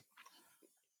the thing.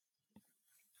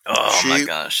 Oh my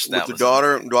gosh! The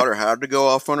daughter had to go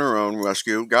off on her own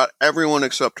rescue. Got everyone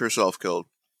except herself killed.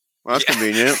 Well, that's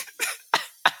convenient.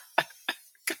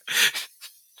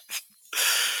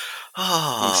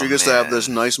 She gets to have this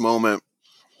nice moment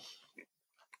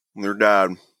with her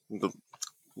dad,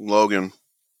 Logan,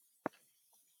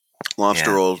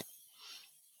 lobster rolls.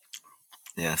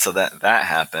 Yeah, so that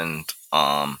happened.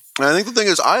 I think the thing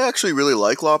is, I actually really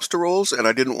like lobster rolls, and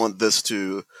I didn't want this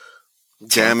to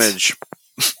damage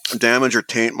or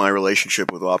taint my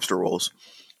relationship with lobster rolls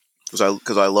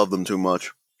because I love them too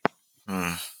much.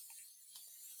 But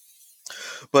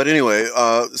anyway,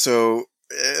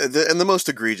 the most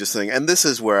egregious thing, and this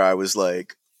is where I was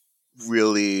like,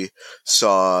 really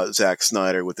saw Zack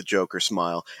Snyder with the Joker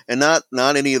smile, and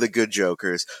not any of the good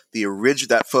Jokers.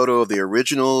 That photo of the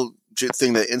original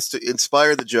thing that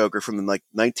inspired the Joker from the like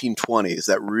 1920s,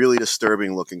 that really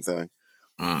disturbing looking thing.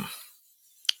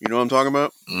 You know what I'm talking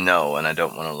about? No, and I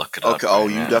don't want to look it up. Okay. Oh,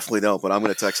 you definitely don't, but I'm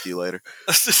going to text you later.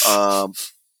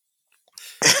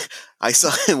 I saw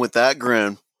him with that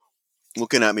grin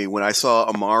looking at me when I saw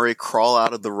Amari crawl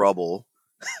out of the rubble.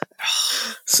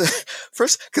 So,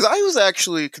 first, because I was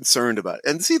actually concerned about it.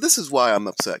 And see, this is why I'm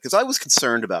upset, because I was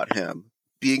concerned about him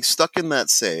being stuck in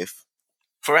that safe.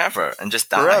 Forever, and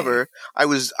just dying. Forever. I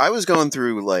was going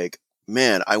through like,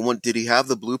 man, did he have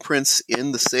the blueprints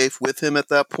in the safe with him at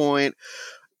that point?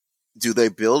 Do they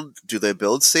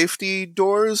build safety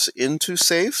doors into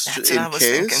safes? That's what I was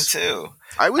thinking too.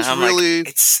 I was really like,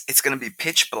 it's going to be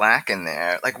pitch black in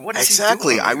there. Like, what is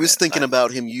exactly? He doing I was thinking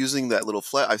about him using that little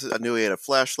flash. I knew he had a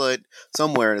flashlight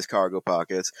somewhere in his cargo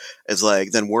pockets. It's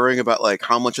like then worrying about like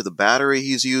how much of the battery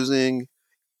he's using.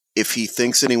 If he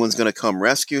thinks anyone's going to come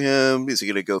rescue him, is he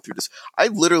going to go through this? I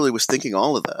literally was thinking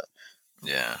all of that.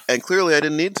 Yeah, and clearly I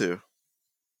didn't need to.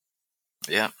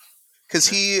 Yeah, because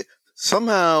he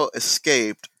somehow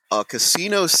escaped a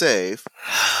casino safe,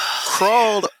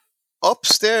 crawled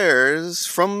upstairs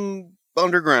from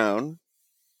underground,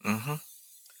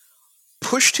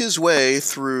 pushed his way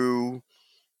through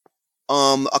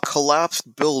a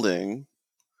collapsed building,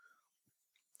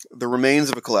 the remains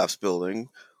of a collapsed building,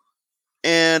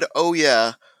 and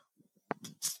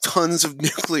tons of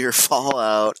nuclear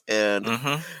fallout, and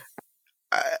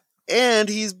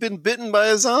he's been bitten by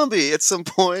a zombie at some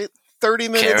point. 30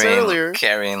 minutes earlier.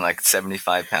 Carrying like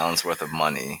 75 pounds worth of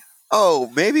money.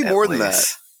 Oh, maybe more than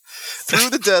that.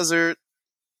 Through the desert,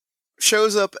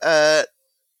 shows up at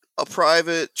a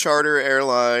private charter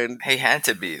airline. He had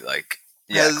to be like,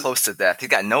 close to death. He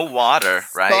got no water,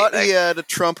 right? Thought he had a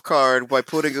trump card by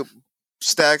putting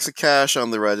stacks of cash on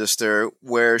the register,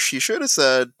 where she should have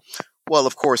said, well,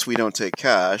 of course we don't take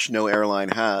cash. No airline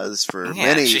has for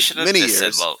many years.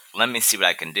 Said, well, let me see what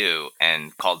I can do,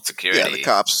 and called security. Yeah, the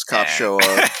cops show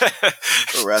up,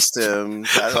 arrest him.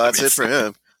 That's it for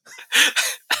him.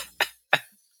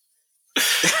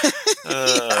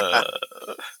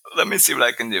 Let me see what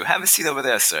I can do. Have a seat over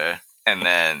there, sir. And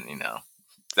then,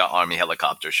 the army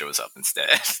helicopter shows up instead.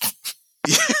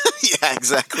 Yeah,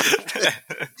 exactly.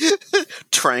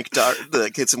 Trank dart.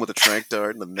 Hits him with a trank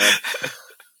dart in the neck.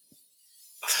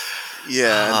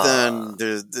 Yeah, and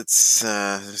then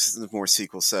there's more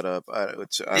sequel setup,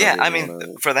 which I don't Yeah, I even mean, want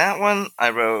to. for that one, I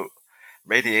wrote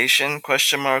radiation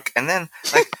question mark, and then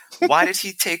like, why did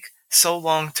he take so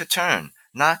long to turn?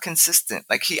 Not consistent.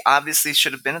 Like he obviously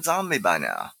should have been a zombie by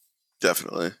now.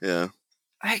 Definitely, yeah.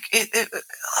 Like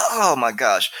oh my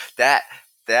gosh, that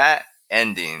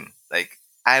ending. Like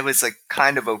I was like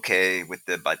kind of okay with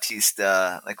the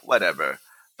Batista, like whatever,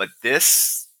 but Yeah,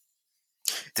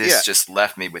 this just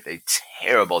left me with a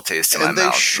terrible taste in my and they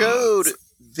mouth. showed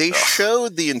they Ugh.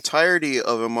 showed the entirety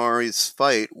of Amari's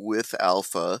fight with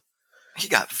Alpha. He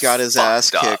got Got his ass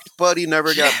fucked up. kicked, but he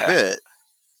never got Yeah, bit.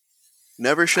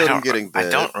 Never showed him getting I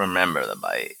bit don't remember the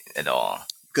bite at all.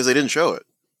 because they didn't show it.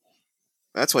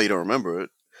 That's why you don't remember it.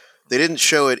 They didn't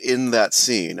show it in that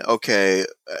scene. Okay,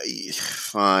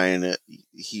 fine.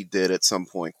 He did at some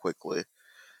point quickly,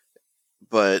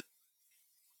 but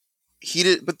he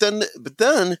did. But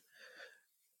then,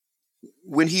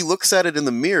 when he looks at it in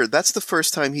the mirror, that's the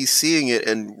first time he's seeing it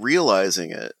and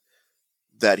realizing it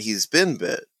that he's been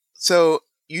bit. So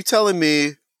you telling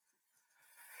me?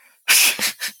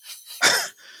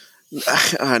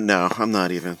 No, I'm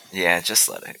not even. Yeah, just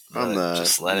let it. I'm not.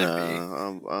 Just let No,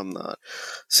 it be. I'm not.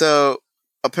 So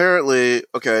apparently,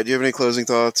 okay. Do you have any closing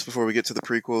thoughts before we get to the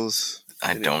prequels?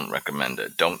 I don't recommend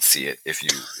it. Don't see it if you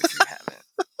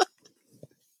haven't.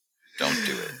 Don't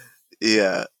do it.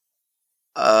 Yeah.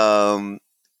 Um.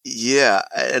 Yeah,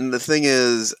 and the thing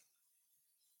is,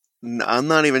 I'm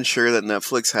not even sure that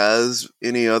Netflix has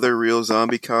any other real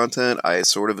zombie content. I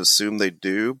sort of assume they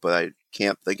do, but I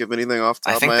can't think of anything off the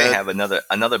I top of think my they head. have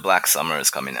another Black Summer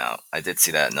is coming out. I did see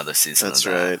that another season. That's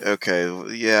of that. right.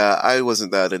 Okay. Yeah, I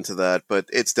wasn't that into that, but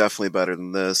it's definitely better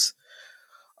than this.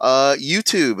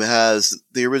 YouTube has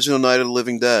the original Night of the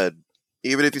Living Dead.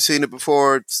 Even if you've seen it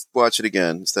before, just watch it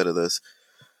again instead of this.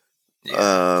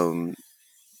 Yeah, Um,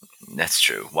 that's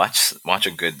true. Watch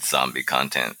a good zombie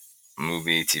content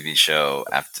movie, TV show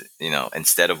after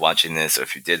instead of watching this, or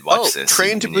if you did watch this,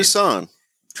 Train to you need. Busan.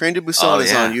 Train to Oh Busan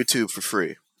is on yeah, YouTube for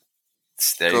free.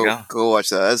 there you Go go. go watch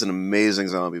that. That's an amazing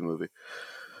zombie movie.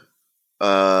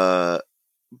 But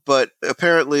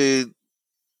apparently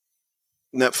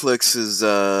Netflix is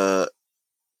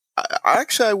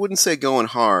actually I wouldn't say going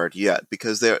hard yet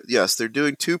because they're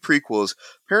doing two prequels.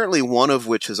 Apparently one of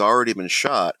which has already been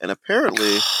shot, and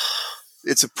apparently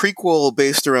it's a prequel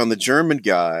based around the German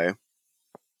guy.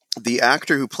 The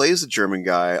actor who plays the German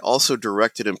guy also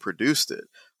directed and produced it.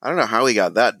 I don't know how he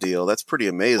got that deal. That's pretty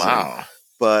amazing. Wow.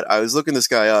 But I was looking this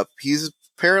guy up. He's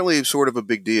apparently sort of a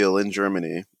big deal in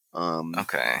Germany.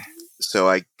 Okay. So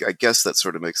I guess that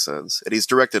sort of makes sense. And he's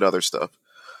directed other stuff.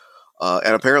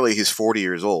 And apparently he's 40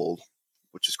 years old,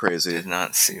 which is crazy. Did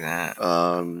not see that.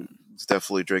 He's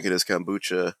definitely drinking his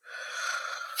kombucha.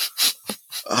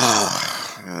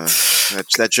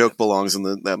 That joke belongs in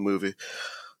that movie.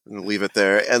 I'm going to leave it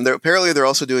there. And apparently they're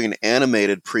also doing an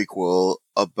animated prequel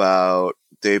about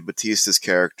Dave Bautista's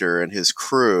character and his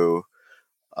crew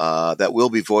that will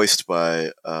be voiced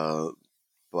by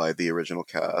the original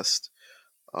cast,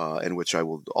 and which I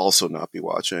will also not be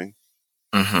watching.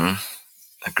 Mm-hmm.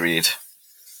 Agreed.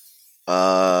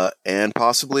 And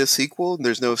possibly a sequel.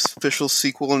 There's no official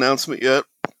sequel announcement yet.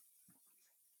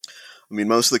 I mean,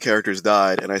 most of the characters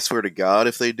died, and I swear to God,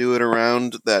 if they do it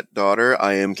around that daughter,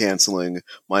 I am canceling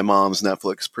my mom's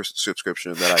Netflix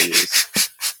subscription that I use.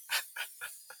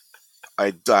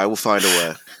 I will find a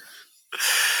way.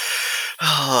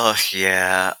 Oh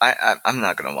yeah, I'm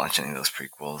not gonna watch any of those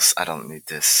prequels. I don't need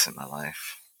this in my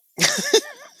life.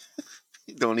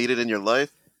 You don't need it in your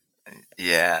life.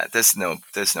 Yeah, there's no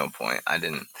point. I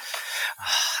didn't.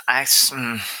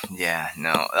 Yeah,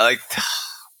 no. Like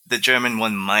the German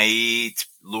one might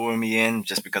lure me in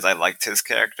just because I liked his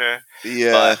character.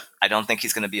 Yeah, but I don't think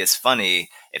he's gonna be as funny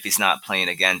if he's not playing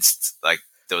against like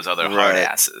those other hard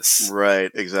asses. Right,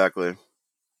 exactly.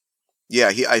 Yeah,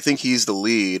 I think he's the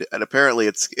lead, and apparently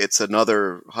it's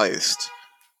another heist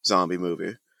zombie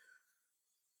movie.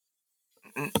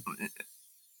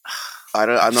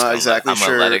 I'm not exactly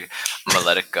sure. I'm gonna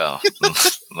let it go.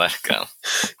 Let it go.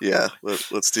 Yeah,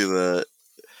 let's do that.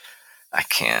 I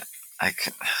can't.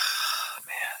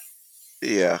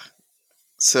 Yeah.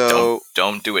 So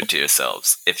don't do it to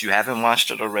yourselves. If you haven't watched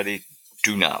it already,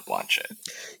 do not watch it.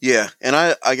 Yeah, and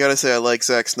I gotta say I like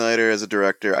Zack Snyder as a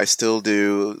director. I still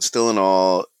do, still in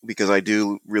all, because I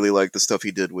do really like the stuff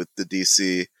he did with the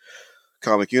DC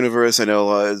comic universe. I know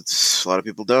a lot of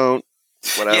people don't.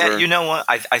 Whatever. Yeah, you know what?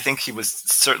 I think he was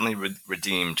certainly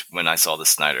redeemed when I saw the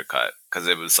Snyder cut because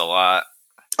it was a lot.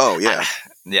 Oh yeah,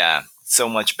 yeah, so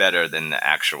much better than the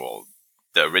actual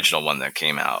the original one that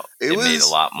came out. It Made a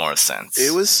was- lot more sense.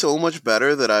 It was so much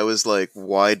better that I was like,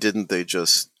 why didn't they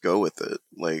just go with it?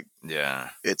 Like, Yeah.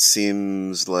 it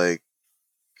seems like,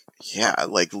 yeah,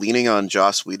 like leaning on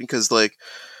Joss Whedon, because like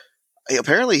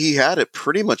apparently he had it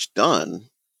pretty much done.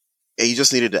 He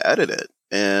just needed to edit it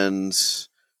and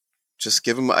just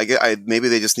give him. Maybe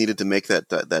they just needed to make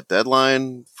that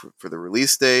deadline for the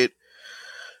release date.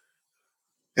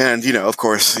 And of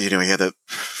course, he had that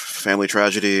family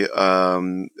tragedy.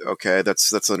 Okay,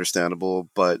 that's understandable,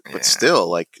 but still,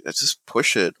 like, let's just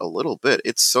push it a little bit.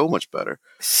 It's so much better.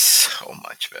 So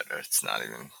much better. It's not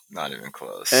even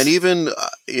close. And even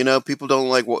people don't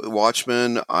like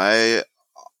Watchmen. I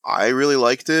really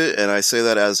liked it, and I say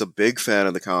that as a big fan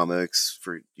of the comics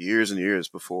for years and years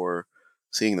before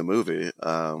seeing the movie.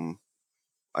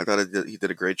 I thought he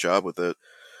did a great job with it.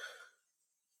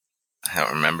 I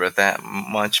don't remember that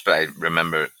much, but I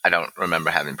don't remember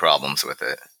having problems with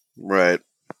it. Right.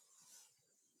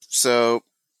 So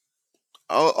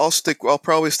I'll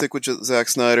probably stick with Zack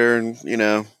Snyder, and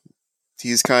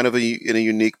he's kind of in a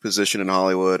unique position in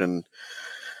Hollywood, and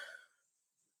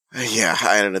yeah,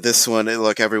 I don't know, this one.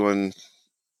 Look, everyone,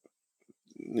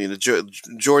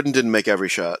 Jordan didn't make every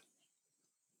shot,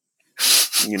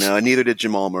 and neither did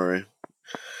Jamal Murray.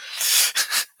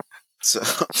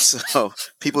 So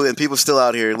people still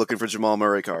out here looking for Jamal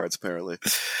Murray cards, apparently.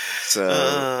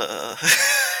 So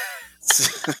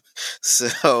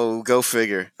so go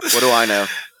figure. What do I know?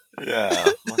 Yeah,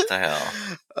 what the hell?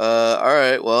 All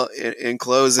right. Well, in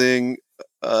closing,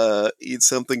 eat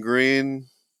something green.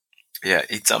 Yeah,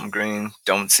 eat something green.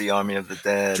 Don't see Army of the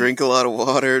Dead. Drink a lot of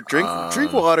water. Drink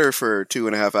water for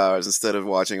 2.5 hours instead of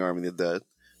watching Army of the Dead.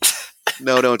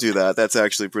 No, don't do that. That's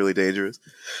actually pretty dangerous.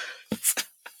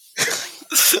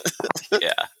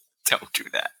 Yeah, don't do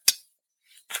that.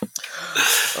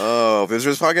 Oh,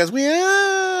 Visitors Podcast. We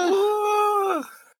out.